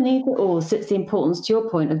 But underneath it all sits the importance, to your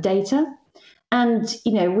point, of data. And,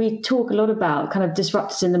 we talk a lot about kind of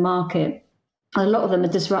disruptors in the market. A lot of them are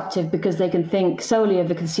disruptive because they can think solely of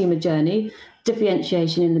the consumer journey,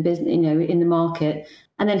 differentiation in the business, in the market,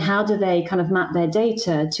 and then how do they kind of map their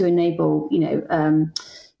data to enable,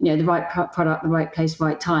 the right product, the right place,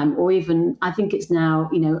 right time, or even I think it's now,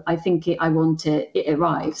 I think I want it, it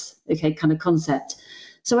arrives, okay, kind of concept.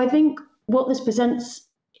 So I think what this presents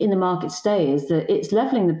in the market today is that it's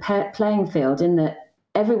leveling the playing field in that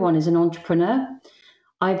everyone is an entrepreneur.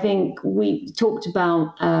 I think we talked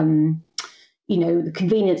about, the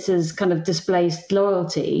convenience has kind of displaced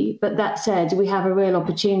loyalty. But that said, we have a real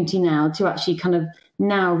opportunity now to actually kind of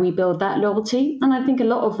now rebuild that loyalty. And I think a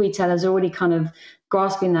lot of retailers are already kind of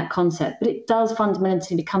grasping that concept. But it does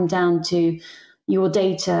fundamentally come down to your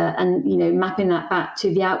data and, mapping that back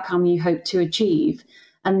to the outcome you hope to achieve.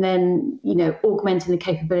 And then, augmenting the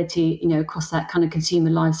capability, across that kind of consumer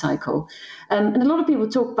life cycle. And a lot of people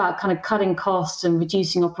talk about kind of cutting costs and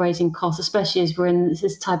reducing operating costs, especially as we're in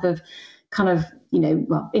this type of kind of,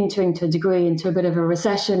 entering to a degree into a bit of a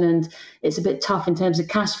recession, and it's a bit tough in terms of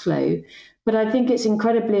cash flow. But I think it's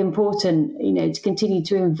incredibly important, to continue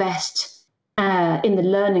to invest in the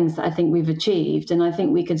learnings that I think we've achieved. And I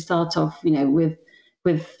think we could start off,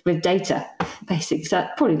 with data, basically. So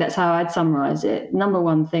probably that's how I'd summarize it. Number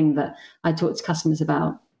one thing that I talk to customers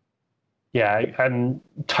about. Yeah, I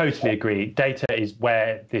totally agree. Data is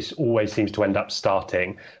where this always seems to end up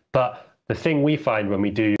starting. But the thing we find when we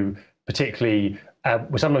do, particularly,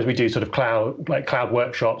 sometimes we do sort of cloud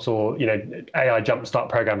workshops or, AI jumpstart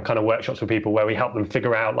program kind of workshops for people where we help them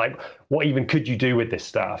figure out what even could you do with this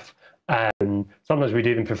stuff. And sometimes we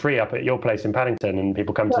do them for free up at your place in Paddington, and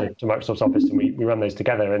people come to Microsoft's office and we run those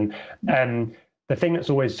together. And the thing that's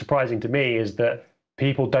always surprising to me is that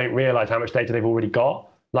people don't realize how much data they've already got.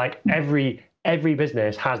 Every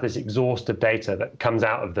business has this exhaust of data that comes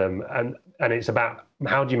out of them, and it's about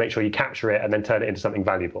how do you make sure you capture it and then turn it into something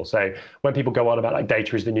valuable. So when people go on about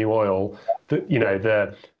data is the new oil,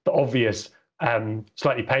 the obvious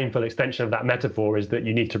slightly painful extension of that metaphor is that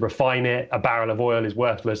you need to refine it. A barrel of oil is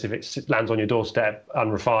worthless if it lands on your doorstep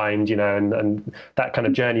unrefined, and that kind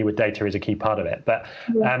of journey with data is a key part of it. But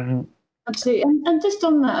absolutely. And just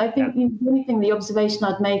on that, I think the observation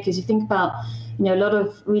I'd make is you think about, a lot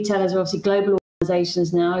of retailers are obviously global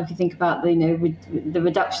organizations now, if you think about the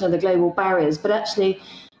reduction of the global barriers. But actually,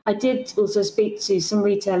 I did also speak to some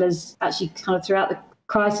retailers actually kind of throughout the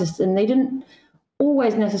crisis, and they didn't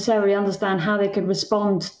always necessarily understand how they could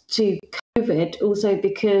respond to COVID, also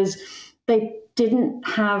because they didn't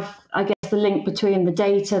have, I guess, the link between the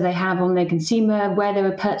data they have on their consumer, where they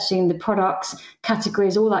were purchasing the products,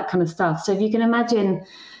 categories, all that kind of stuff. So if you can imagine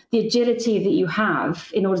the agility that you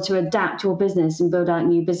have in order to adapt your business and build out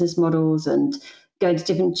new business models and go to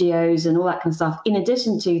different geos and all that kind of stuff, in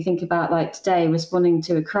addition to think about today responding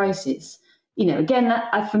to a crisis, again,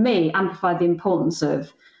 that for me amplified the importance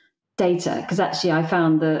of data, because actually I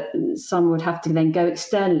found that some would have to then go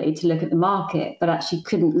externally to look at the market, but actually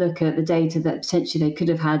couldn't look at the data that potentially they could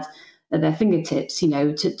have had at their fingertips, to be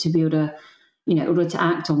able to, in order to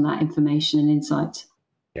act on that information and insight.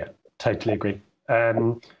 Yeah, totally agree.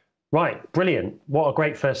 Right, brilliant. What a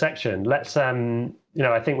great first section. Let's, I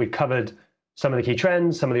think we've covered some of the key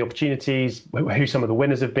trends, some of the opportunities, who some of the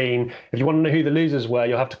winners have been. If you want to know who the losers were,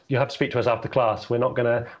 you'll have to speak to us after class. We're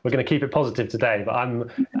gonna keep it positive today, but I'm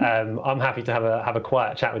happy to have a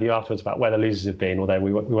quiet chat with you afterwards about where the losers have been, although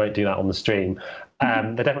we won't do that on the stream.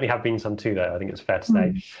 There definitely have been some too, though. I think it's fair to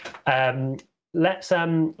say.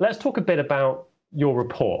 Let's talk a bit about your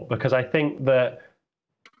report, because I think that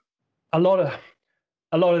a lot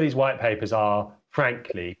of these white papers are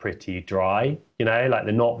frankly pretty dry,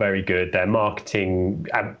 they're not very good. They're marketing,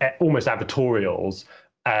 almost advertorials.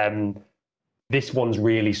 This one's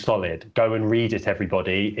really solid. Go and read it,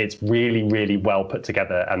 everybody. It's really, really well put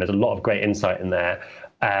together, and there's a lot of great insight in there.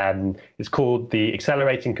 It's called the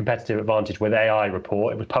Accelerating Competitive Advantage with AI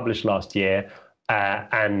report. It was published last year,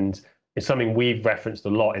 and it's something we've referenced a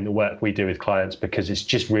lot in the work we do with clients because it's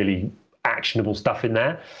just really actionable stuff in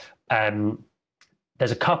there.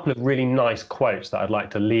 There's a couple of really nice quotes that I'd like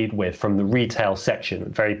to lead with from the retail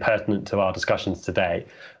section, very pertinent to our discussions today.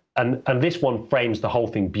 And this one frames the whole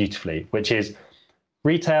thing beautifully, which is,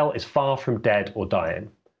 retail is far from dead or dying.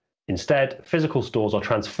 Instead, physical stores are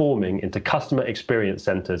transforming into customer experience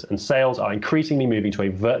centers, and sales are increasingly moving to a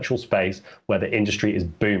virtual space where the industry is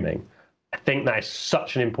booming. I think that is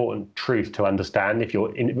such an important truth to understand if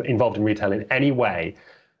you're involved in retail in any way.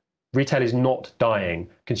 Retail is not dying.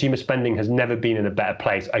 Consumer spending has never been in a better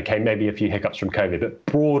place. Okay, maybe a few hiccups from COVID, but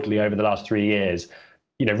broadly over the last 3 years,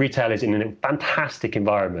 retail is in a fantastic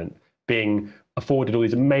environment, being afforded all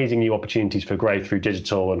these amazing new opportunities for growth through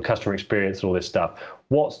digital and customer experience and all this stuff.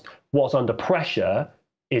 What's under pressure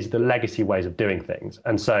is the legacy ways of doing things.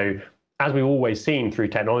 And so, as we've always seen through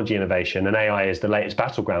technology innovation, and AI is the latest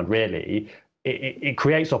battleground, really, it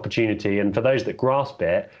creates opportunity. And for those that grasp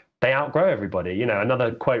it, they outgrow everybody. You know,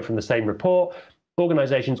 another quote from the same report,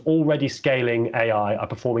 organizations already scaling AI are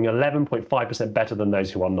performing 11.5% better than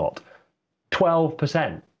those who are not.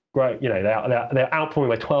 12% growth, you know, they're outperforming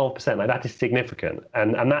by 12%. Like, that is significant.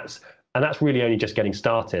 And that's really only just getting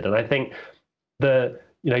started. And I think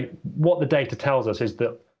what the data tells us is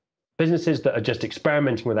that businesses that are just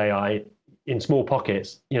experimenting with AI in small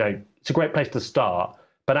pockets, you know, it's a great place to start.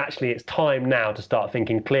 But actually, it's time now to start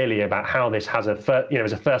thinking clearly about how this has as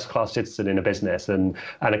a first-class citizen in a business and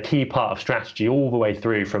a key part of strategy all the way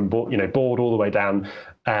through from board all the way down,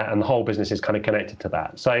 and the whole business is kind of connected to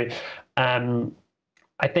that. So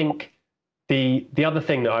I think the other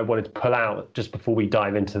thing that I wanted to pull out just before we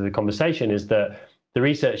dive into the conversation is that the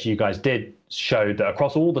research you guys did showed that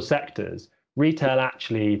across all the sectors, retail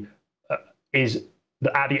actually is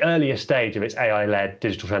at the earliest stage of its AI-led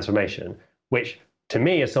digital transformation, which to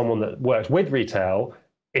me, as someone that works with retail,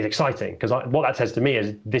 is exciting, because what that says to me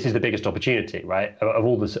is this is the biggest opportunity, right, of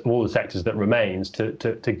all the sectors that remains to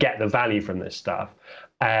get the value from this stuff.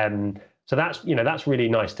 So that's really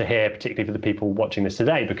nice to hear, particularly for the people watching this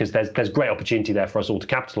today, because there's great opportunity there for us all to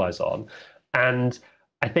capitalize on. And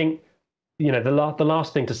I think, you know, the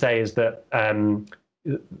last thing to say is that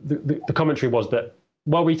the commentary was that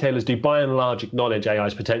while retailers do by and large acknowledge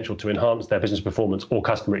AI's potential to enhance their business performance or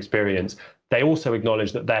customer experience, they also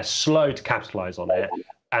acknowledge that they're slow to capitalize on it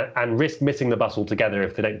and risk missing the bus altogether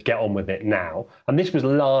if they don't get on with it now. And this was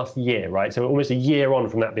last year, right? So almost a year on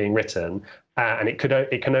from that being written, and it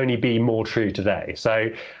can only be more true today. So,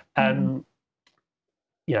 you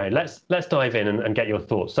know, let's dive in and get your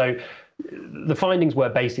thoughts. So the findings were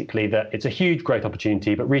basically that it's a huge growth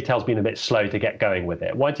opportunity, but retail's been a bit slow to get going with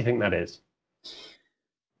it. Why do you think that is?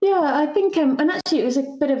 Yeah, I think, and actually it was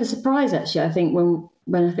a bit of a surprise, actually, I think,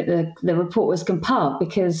 when I think the report was compiled,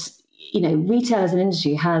 because, you know, retail as an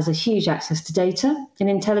industry has a huge access to data and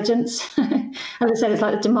intelligence. As I said, it's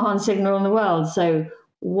like the demand signal in the world. So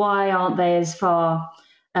why aren't they as far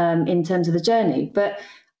in terms of the journey? But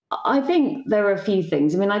I think there are a few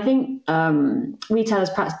things. I mean, I think retailers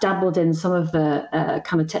perhaps dabbled in some of the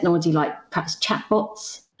kind of technology, like perhaps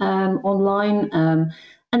chatbots online.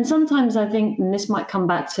 And sometimes I think, and this might come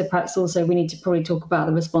back to perhaps also we need to probably talk about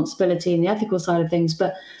the responsibility and the ethical side of things,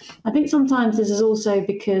 but I think sometimes this is also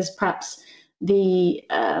because perhaps I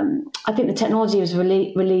think the technology was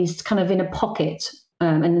released kind of in a pocket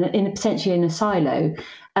and potentially in a silo.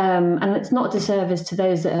 And it's not a disservice to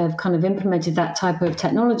those that have kind of implemented that type of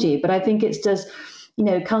technology, but I think it's just, you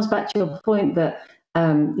know, it comes back to your point that,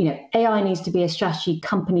 you know, AI needs to be a strategy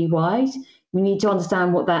company-wide. We need to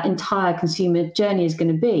understand what that entire consumer journey is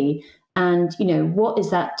going to be, and, you know, what is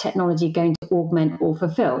that technology going to augment or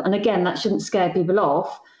fulfill? And again, that shouldn't scare people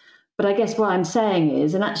off. But I guess what I'm saying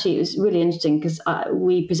is, and actually it was really interesting because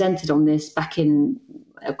we presented on this back in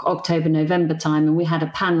October, November time, and we had a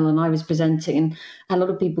panel and I was presenting, and a lot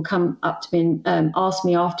of people come up to me and ask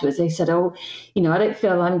me afterwards. They said, oh, you know, I don't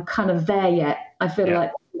feel I'm kind of there yet. I feel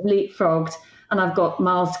like leapfrogged and I've got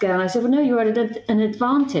miles to go. And I said, well, no, you're at an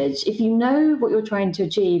advantage. If you know what you're trying to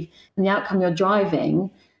achieve and the outcome you're driving,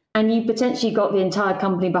 and you potentially got the entire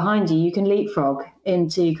company behind you, you can leapfrog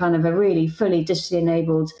into kind of a really fully digitally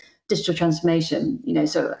enabled digital transformation, you know,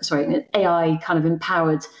 an AI kind of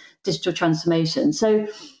empowered digital transformation. So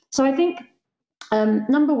I think,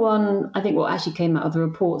 number one, I think what actually came out of the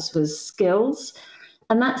reports was skills,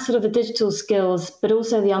 and that's sort of the digital skills, but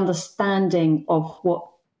also the understanding of what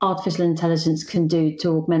artificial intelligence can do to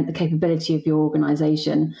augment the capability of your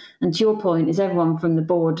organization. And to your point, is everyone from the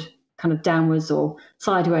board kind of downwards or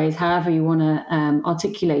sideways, however you want to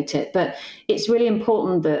articulate it. But it's really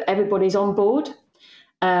important that everybody's on board,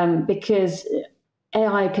 because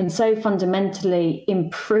AI can so fundamentally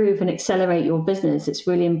improve and accelerate your business. It's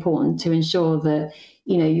really important to ensure that,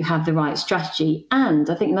 you know, you have the right strategy. And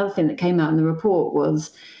I think another thing that came out in the report was,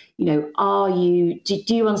 you know,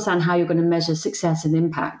 do you understand how you're going to measure success and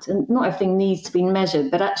impact? And not everything needs to be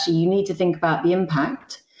measured, but actually you need to think about the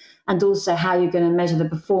impact and also how you're going to measure the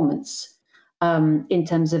performance in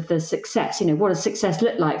terms of the success. You know, what does success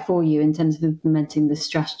look like for you in terms of implementing the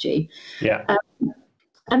strategy? Yeah.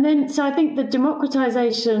 And then, so I think the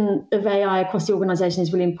democratization of AI across the organization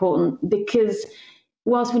is really important, because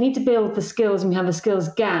whilst we need to build the skills and we have a skills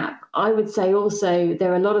gap, I would say also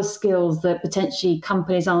there are a lot of skills that potentially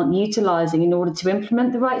companies aren't utilizing in order to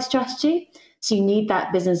implement the right strategy. So you need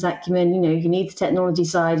that business acumen, you know, you need the technology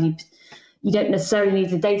side, You don't necessarily need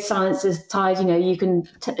the data sciences tied. You can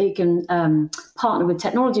partner with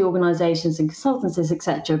technology organizations and consultancies,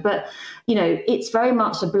 etc. But it's very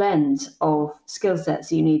much a blend of skill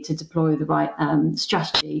sets you need to deploy the right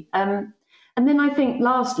strategy. And then I think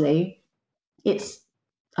lastly,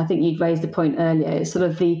 I think you'd raised the point earlier. It's sort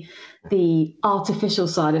of the artificial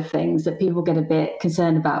side of things that people get a bit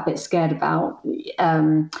concerned about, a bit scared about,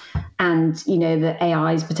 and that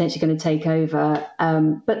AI is potentially going to take over.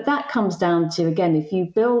 But that comes down to, again, if you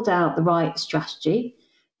build out the right strategy,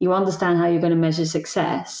 you understand how you're going to measure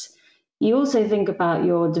success. You also think about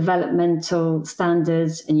your developmental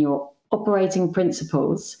standards and your operating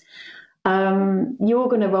principles. You're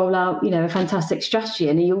going to roll out, a fantastic strategy,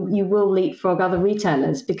 and you will leapfrog other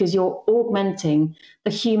retailers because you're augmenting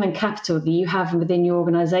the human capital that you have within your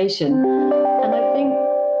organization. And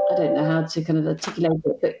I don't know how to kind of articulate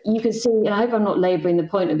it, but you can see, and I hope I'm not laboring the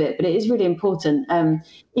point of it, but it is really important.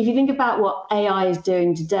 If you think about what AI is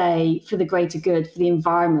doing today for the greater good, for the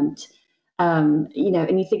environment, and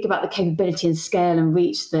you think about the capability and scale and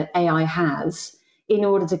reach that AI has, in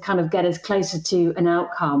order to kind of get us closer to an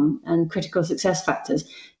outcome and critical success factors.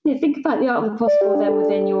 Think about the art of the possible then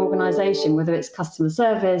within your organization, whether it's customer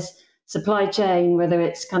service, supply chain, whether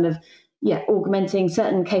it's kind of, augmenting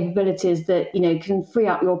certain capabilities that, can free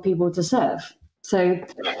up your people to serve. So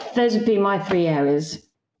those would be my 3 areas.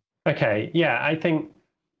 Okay. Yeah, I think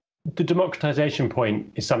the democratization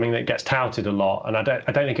point is something that gets touted a lot, and I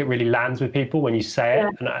don't think it really lands with people when you say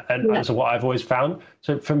it. And that's what I've always found.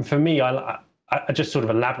 So for me, I just sort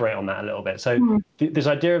of elaborate on that a little bit. So this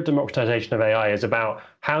idea of democratization of AI is about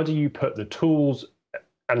how do you put the tools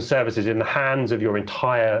and services in the hands of your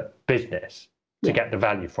entire business to get the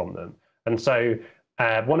value from them. And so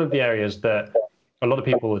one of the areas that a lot of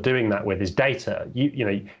people are doing that with is data.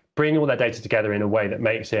 You bring all that data together in a way that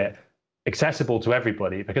makes it accessible to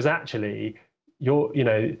everybody, because actually in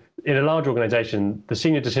a large organization, the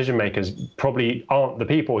senior decision makers probably aren't the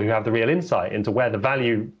people who have the real insight into where the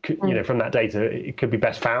value, from that data, it could be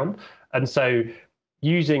best found. And so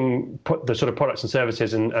using the sort of products and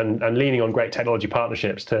services and leaning on great technology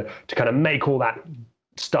partnerships to kind of make all that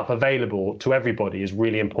stuff available to everybody is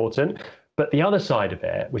really important. But the other side of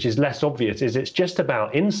it, which is less obvious, is it's just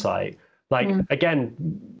about insight. Like, again,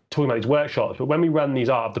 talking about these workshops, but when we run these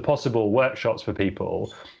art of the possible workshops for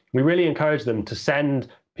people, we really encourage them to send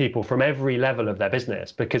people from every level of their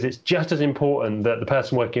business, because it's just as important that the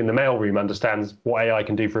person working in the mailroom understands what AI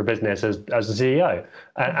can do for a business as the CEO.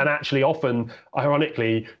 And actually, often,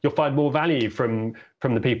 ironically, you'll find more value from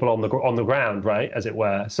the people on the ground, right, as it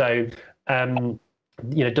were. So,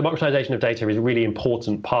 democratization of data is a really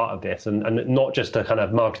important part of this, and not just a kind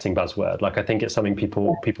of marketing buzzword. Like, I think it's something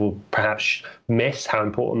people perhaps miss how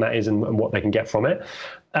important that is and what they can get from it.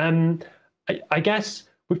 I guess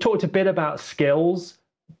we've talked a bit about skills.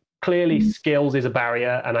 Clearly, skills is a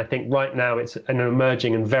barrier, and I think right now it's an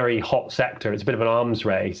emerging and very hot sector. It's a bit of an arms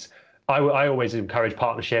race. I always encourage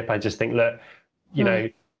partnership. I just think, look,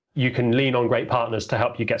 you can lean on great partners to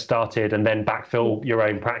help you get started, and then backfill your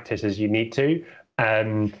own practice as you need to.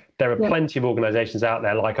 There are plenty of organizations out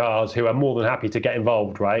there like ours who are more than happy to get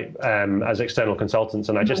involved, right, as external consultants.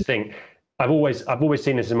 And I just think I've always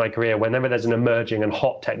seen this in my career. Whenever there's an emerging and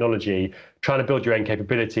hot technology, trying to build your own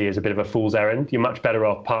capability is a bit of a fool's errand. You're much better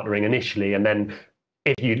off partnering initially, and then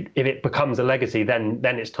if it becomes a legacy, then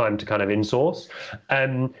it's time to kind of insource.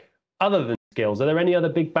 Other than skills, are there any other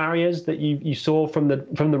big barriers that you saw from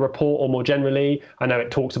the report, or more generally? I know it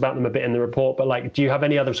talks about them a bit in the report, but like, do you have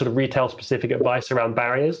any other sort of retail specific advice around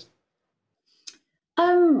barriers?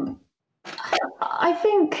 I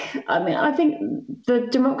think the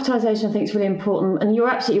democratization, I think, is really important, and you're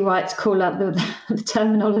absolutely right to call out the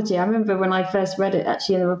terminology. I remember when I first read it,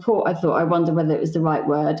 actually, in the report, I wonder whether it was the right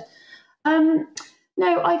word. No,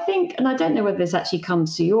 I think, and I don't know whether this actually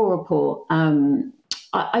comes to your report.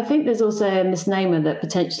 I think there's also a misnomer that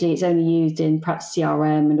potentially it's only used in perhaps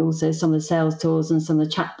CRM and also some of the sales tools and some of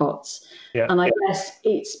the chatbots. Yeah. And I guess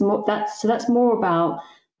it's more that's more about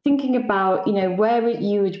thinking about, where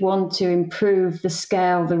you would want to improve the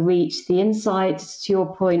scale, the reach, the insights, to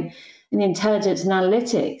your point, and the intelligence and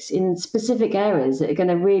analytics in specific areas that are going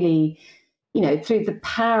to really, through the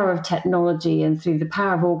power of technology and through the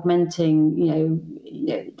power of augmenting,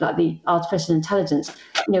 like the artificial intelligence,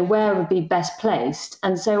 where would be best placed.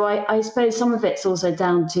 And so I suppose some of it's also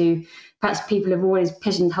down to perhaps people have always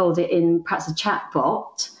pigeonholed it in perhaps a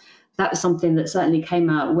chatbot. That was something that certainly came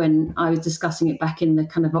out when I was discussing it back in the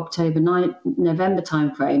kind of November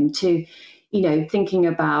timeframe, to, thinking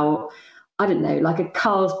about I don't know, like a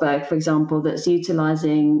Carlsberg, for example, that's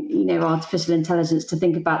utilizing, artificial intelligence to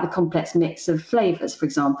think about the complex mix of flavors, for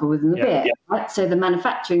example, within the beer. Yeah. Right? So the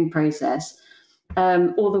manufacturing process,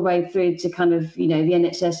 all the way through to kind of, the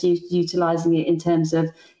NHS utilizing it in terms of,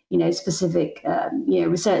 specific,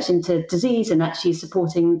 research into disease and actually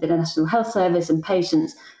supporting the National Health Service and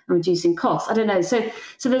patients and reducing costs. I don't know. So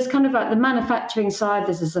there's kind of like the manufacturing side,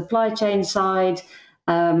 there's the supply chain side,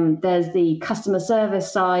 there's the customer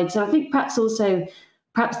service side. So I think perhaps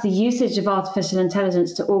the usage of artificial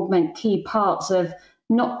intelligence to augment key parts of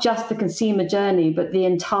not just the consumer journey, but the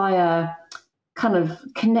entire kind of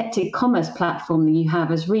connected commerce platform that you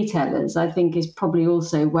have as retailers, I think is probably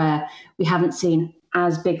also where we haven't seen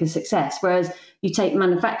as big a success. Whereas you take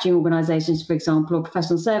manufacturing organizations, for example, or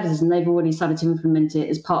professional services, and they've already started to implement it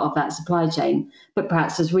as part of that supply chain. But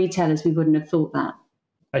perhaps as retailers, we wouldn't have thought that.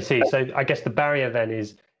 I see. So I guess the barrier then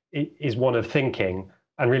is one of thinking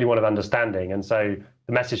and really one of understanding. And so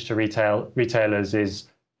the message to retailers is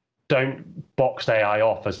don't box AI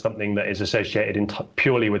off as something that is associated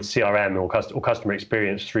purely with CRM or customer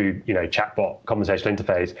experience through chatbot conversational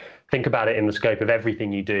interface. Think about it in the scope of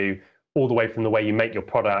everything you do, all the way from the way you make your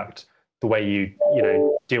product, the way you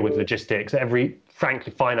deal with logistics,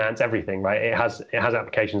 frankly finance, everything, right? It has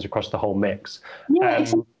applications across the whole mix.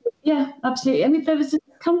 Yeah, absolutely. I mean, there was a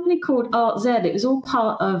company called ArtZ. It was all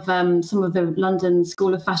part of some of the London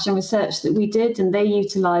School of Fashion research that we did, and they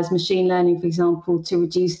utilised machine learning, for example, to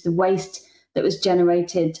reduce the waste that was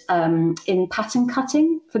generated in pattern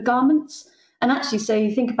cutting for garments. And actually, so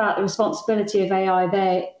you think about the responsibility of AI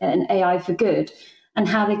there and AI for good, and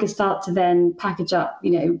how they could start to then package up,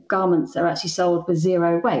 garments that are actually sold with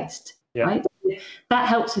zero waste, right? That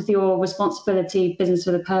helps with your responsibility, business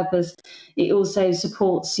with a purpose. It also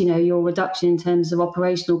supports, your reduction in terms of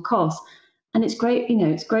operational costs, and it's great.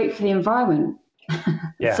 It's great for the environment.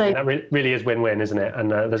 Yeah, so, that really is win-win, isn't it?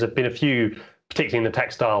 And there's been a few, particularly in the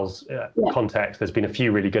textiles context, there's been a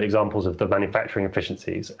few really good examples of the manufacturing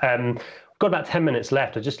efficiencies. We've got about 10 minutes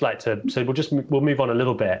left. I'd just like to, so we'll move on a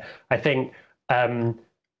little bit. I think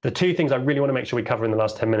the two things I really want to make sure we cover in the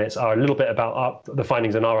last 10 minutes are a little bit about the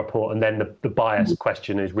findings in our report, and then the bias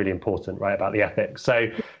question is really important, right, about the ethics. So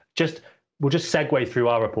we'll just segue through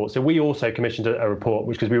our report. So we also commissioned a report,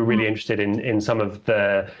 because we were really interested in some of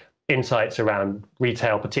the insights around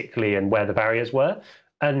retail particularly, and where the barriers were.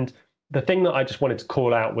 And the thing that I just wanted to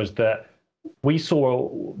call out was that we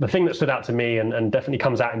saw, the thing that stood out to me and definitely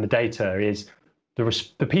comes out in the data, is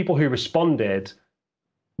the people who responded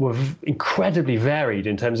were incredibly varied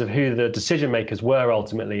in terms of who the decision makers were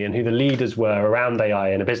ultimately, and who the leaders were around AI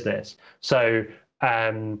in a business. So,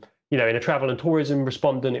 in a travel and tourism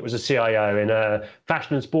respondent, it was a CIO. In a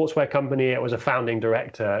fashion and sportswear company, it was a founding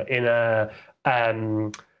director. In a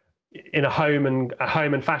home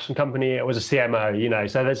and fashion company, it was a CMO.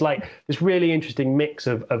 So there's like this really interesting mix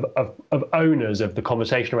of owners of the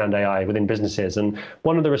conversation around AI within businesses. And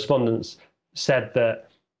one of the respondents said that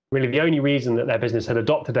really the only reason that their business had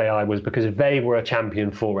adopted AI was because they were a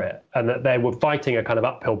champion for it, and that they were fighting a kind of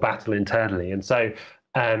uphill battle internally. And so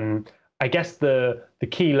I guess the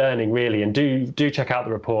key learning really, and do check out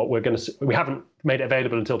the report. We haven't made it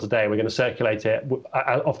available until today. We're going to circulate it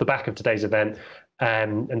off the back of today's event,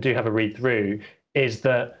 and do have a read through, is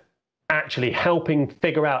that actually helping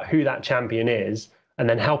figure out who that champion is, and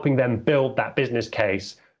then helping them build that business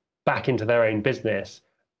case back into their own business,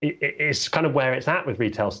 it's kind of where it's at with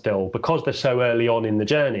retail still, because they're so early on in the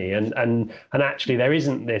journey, and actually there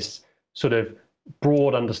isn't this sort of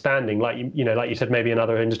broad understanding, like you said, maybe in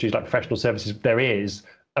other industries like professional services there is,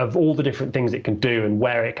 of all the different things it can do and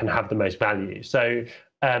where it can have the most value. So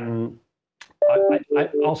I'll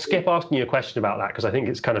skip asking you a question about that, because I think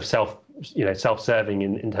it's kind of self-serving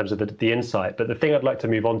in terms of the insight. But the thing I'd like to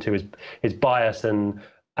move on to is bias and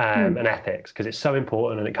ethics, because it's so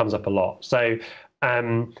important and it comes up a lot. So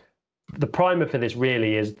the primer for this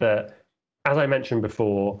really is that, as I mentioned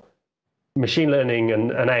before, machine learning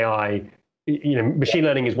and AI, machine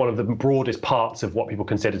learning is one of the broadest parts of what people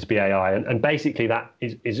consider to be AI. And basically that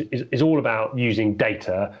is all about using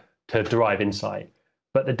data to derive insight.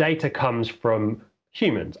 But the data comes from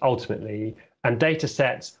humans ultimately, and data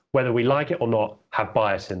sets, whether we like it or not, have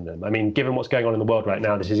bias in them. I mean, given what's going on in the world right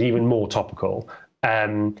now, this is even more topical.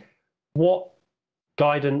 What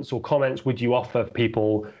guidance or comments would you offer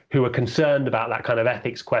people who are concerned about that kind of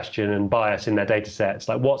ethics question and bias in their data sets?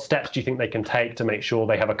 Like, what steps do you think they can take to make sure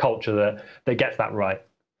they have a culture that gets that right?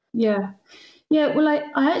 Yeah. Well,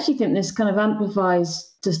 I actually think this kind of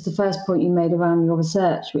amplifies just the first point you made around your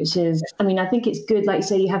research, which is, I mean, I think it's good, like you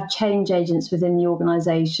say, you have change agents within the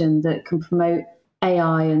organization that can promote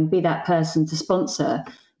AI and be that person to sponsor.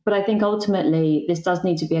 But I think ultimately this does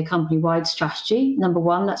need to be a company-wide strategy. Number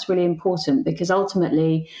one, that's really important, because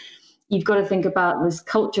ultimately you've got to think about this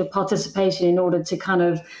culture of participation in order to kind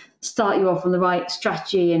of start you off on the right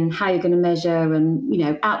strategy and how you're going to measure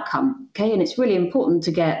and, outcome. Okay. And it's really important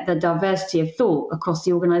to get the diversity of thought across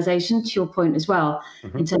the organization, to your point as well,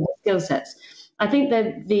 in terms of skill sets. I think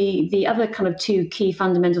that the other kind of two key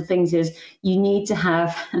fundamental things is you need to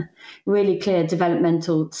have really clear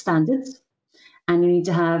developmental standards, and you need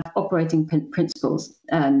to have operating principles.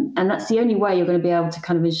 And that's the only way you're going to be able to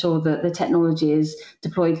kind of ensure that the technology is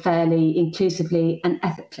deployed fairly, inclusively, and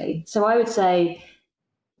ethically. So I would say,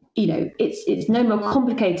 it's no more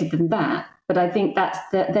complicated than that. But I think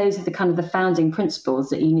those are the kind of the founding principles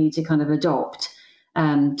that you need to kind of adopt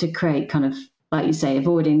to create kind of, like you say,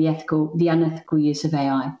 avoiding the unethical use of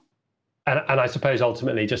AI. And I suppose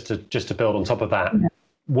ultimately, just to build on top of that,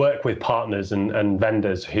 work with partners and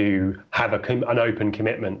vendors who have an open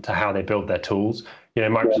commitment to how they build their tools.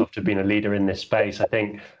 Microsoft have been a leader in this space. I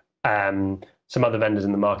think some other vendors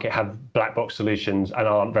in the market have black box solutions and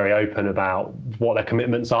aren't very open about what their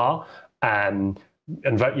commitments are. And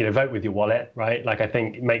vote with your wallet, right? Like, I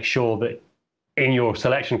think make sure that in your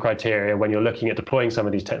selection criteria, when you're looking at deploying some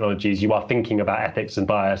of these technologies, you are thinking about ethics and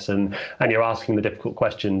bias, and you're asking the difficult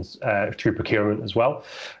questions through procurement as well.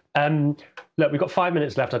 Look, we've got 5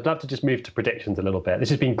 minutes left. I'd love to just move to predictions a little bit. This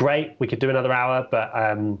has been great. We could do another hour, but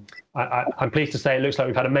I'm pleased to say it looks like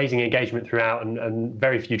we've had amazing engagement throughout and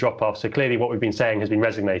very few drop-offs. So clearly what we've been saying has been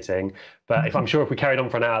resonating. But I'm sure if we carried on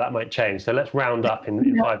for an hour, that might change. So let's round up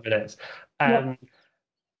in 5 minutes.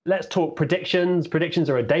 Let's talk predictions. Predictions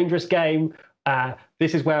are a dangerous game.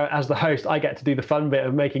 This is where, as the host, I get to do the fun bit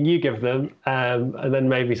of making you give them, and then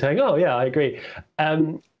maybe saying, "Oh, yeah, I agree."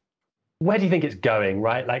 Where do you think it's going,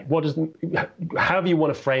 right? Like, however you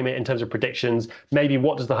want to frame it in terms of predictions, maybe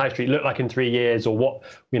what does the high street look like in 3 years, or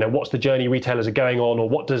what's the journey retailers are going on, or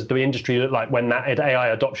what does the industry look like when that AI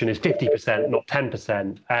adoption is 50%, not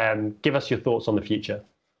 10%? Give us your thoughts on the future.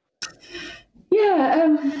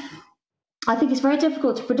 Yeah, I think it's very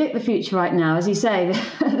difficult to predict the future right now. As you say,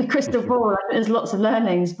 the crystal ball, there's lots of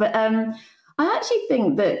learnings, but I actually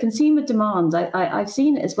think that consumer demand, I've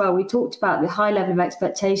seen it as well. We talked about the high level of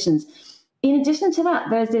expectations. In addition to that,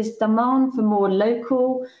 there's this demand for more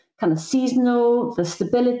local, kind of seasonal, the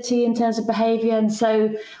stability in terms of behavior. And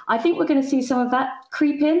so I think we're going to see some of that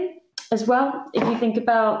creep in as well. If you think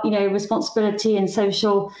about, responsibility and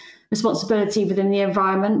social responsibility within the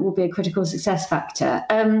environment will be a critical success factor.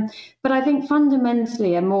 But I think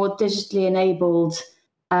fundamentally a more digitally enabled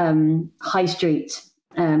high street,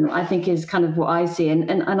 I think is kind of what I see.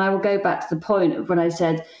 And I will go back to the point of when I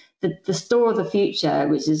said that the store of the future,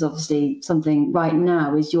 which is obviously something right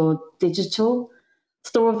now, is your digital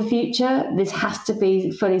store of the future. This has to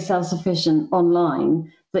be fully self-sufficient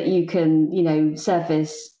online, that you can,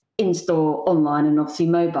 surface in-store, online, and obviously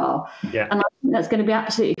mobile. Yeah. And I think that's going to be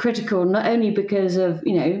absolutely critical, not only because of,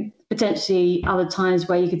 potentially other times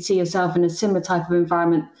where you could see yourself in a similar type of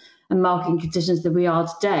environment and marketing conditions that we are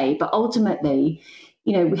today, but ultimately,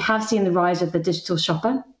 we have seen the rise of the digital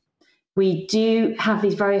shopper. We do have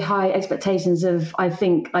these very high expectations of, I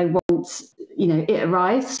want, it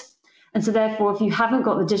arrives. And so therefore, if you haven't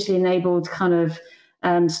got the digitally enabled kind of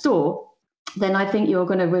store, then I think you're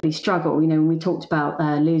going to really struggle. When we talked about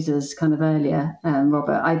losers kind of earlier,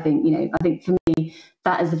 Robert, I think for me,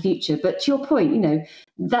 that is the future. But to your point,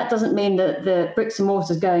 that doesn't mean that the bricks and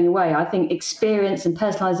mortar is going away. I think experience and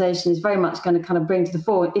personalization is very much going to kind of bring to the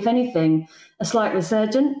fore, if anything, a slight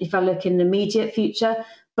resurgence if I look in the immediate future.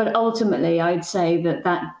 But ultimately, I'd say that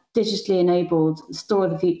digitally enabled store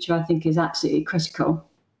of the future, I think, is absolutely critical.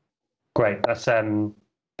 Great.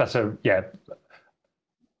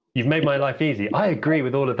 You've made my life easy. I agree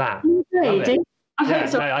with all of that. I think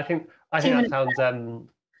that sounds.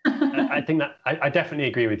 I definitely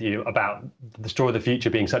agree with you about the store of the future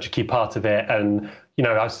being such a key part of it. And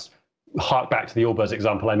I hark back to the Allbirds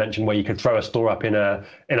example I mentioned, where you could throw a store up in a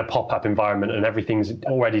pop-up environment and everything's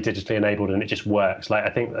already digitally enabled and it just works. Like, I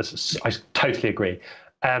think I totally agree.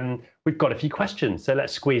 We've got a few questions, so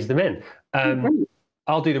let's squeeze them in.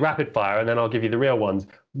 I'll do the rapid fire and then I'll give you the real ones.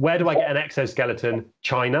 Where do I get an exoskeleton?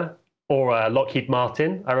 China or Lockheed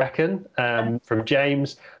Martin, I reckon, from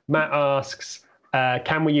James. Matt asks,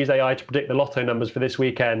 can we use AI to predict the lotto numbers for this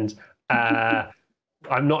weekend?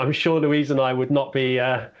 I'm sure Louise and I would not be,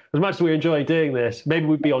 as much as we enjoy doing this, maybe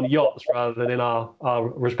we'd be on yachts rather than in our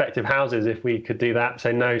respective houses if we could do that.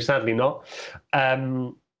 So no, sadly not.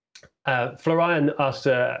 Florian asked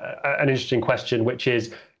an interesting question, which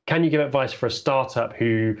is, can you give advice for a startup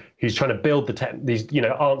who's trying to build these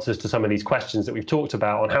answers to some of these questions that we've talked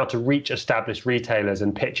about on how to reach established retailers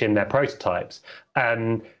and pitch in their prototypes?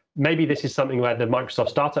 Maybe this is something where the Microsoft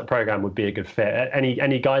Startup Program would be a good fit.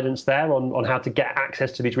 Any guidance there on how to get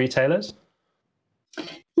access to these retailers?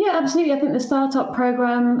 Yeah, absolutely. I think the startup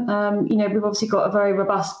program, we've obviously got a very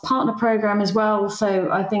robust partner program as well. So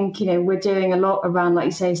I think, we're doing a lot around, like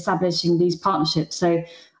you say, establishing these partnerships. So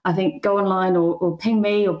I think go online or ping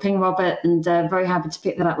me or ping Robert, and very happy to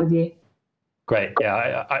pick that up with you. Great.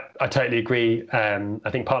 Yeah, I totally agree. I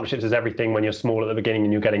think partnerships is everything when you're small at the beginning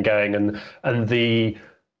and you're getting going, and the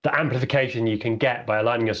amplification you can get by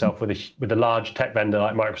aligning yourself with a large tech vendor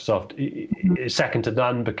like Microsoft is second to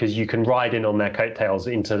none, because you can ride in on their coattails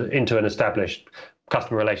into an established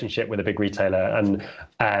customer relationship with a big retailer.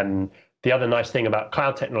 And the other nice thing about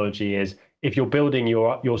cloud technology is if you're building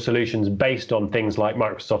your solutions based on things like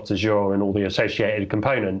Microsoft Azure and all the associated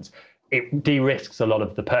components, it de-risks a lot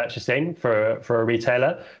of the purchasing for a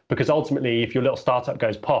retailer, because ultimately, if your little startup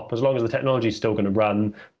goes pop, as long as the technology is still going to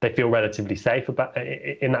run, they feel relatively safe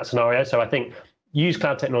in that scenario. So I think use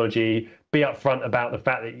cloud technology, be upfront about the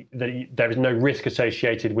fact that there is no risk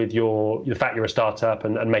associated with the fact you're a startup,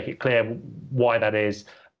 and make it clear why that is.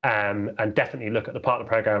 And definitely look at the partner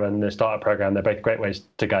program and the startup program. They're both great ways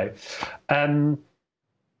to go. I'm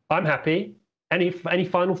happy. Any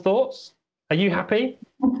final thoughts? Are you happy?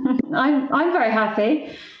 I'm very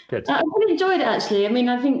happy. Good. I really enjoyed it, actually. I mean,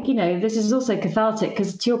 I think, this is also cathartic,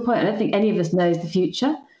 because to your point, I don't think any of us knows the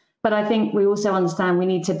future, but I think we also understand we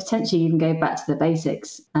need to potentially even go back to the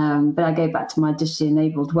basics. But I go back to my digitally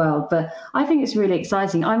enabled world. But I think it's really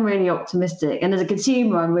exciting. I'm really optimistic. And as a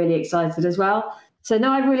consumer, I'm really excited as well. So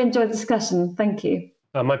no, I've really enjoyed the discussion. Thank you.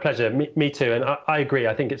 My pleasure. Me too. And I agree.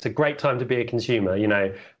 I think it's a great time to be a consumer.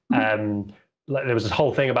 Like there was this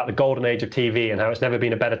whole thing about the golden age of TV and how it's never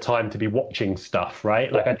been a better time to be watching stuff,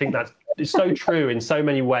 right? Like I think that's so true in so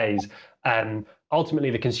many ways.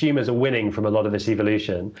 Ultimately, the consumers are winning from a lot of this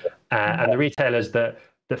evolution, and the retailers that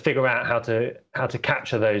figure out how to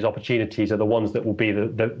capture those opportunities are the ones that will be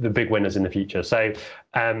the big winners in the future. So,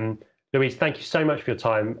 Louise, thank you so much for your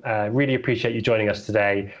time. Really appreciate you joining us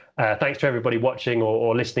today. Thanks to everybody watching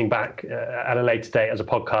or listening back at a later date as a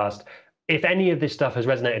podcast. If any of this stuff has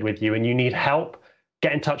resonated with you and you need help,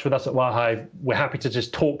 get in touch with us at Wirelive. We're happy to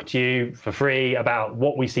just talk to you for free about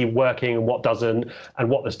what we see working and what doesn't, and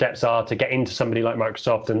what the steps are to get into somebody like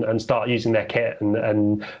Microsoft and start using their kit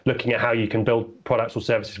and looking at how you can build products or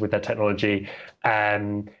services with their technology.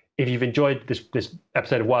 If you've enjoyed this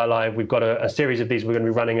episode of Wirelive, we've got a series of these we're going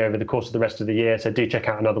to be running over the course of the rest of the year, so do check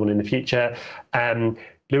out another one in the future.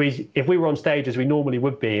 Louise, if we were on stage as we normally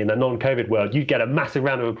would be in a non-COVID world, you'd get a massive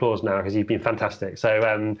round of applause now, because you've been fantastic.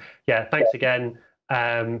 So yeah, thanks again.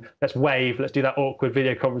 Let's wave. Let's do that awkward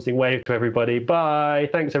video conferencing wave to everybody. Bye.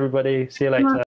 Thanks, everybody. See you later.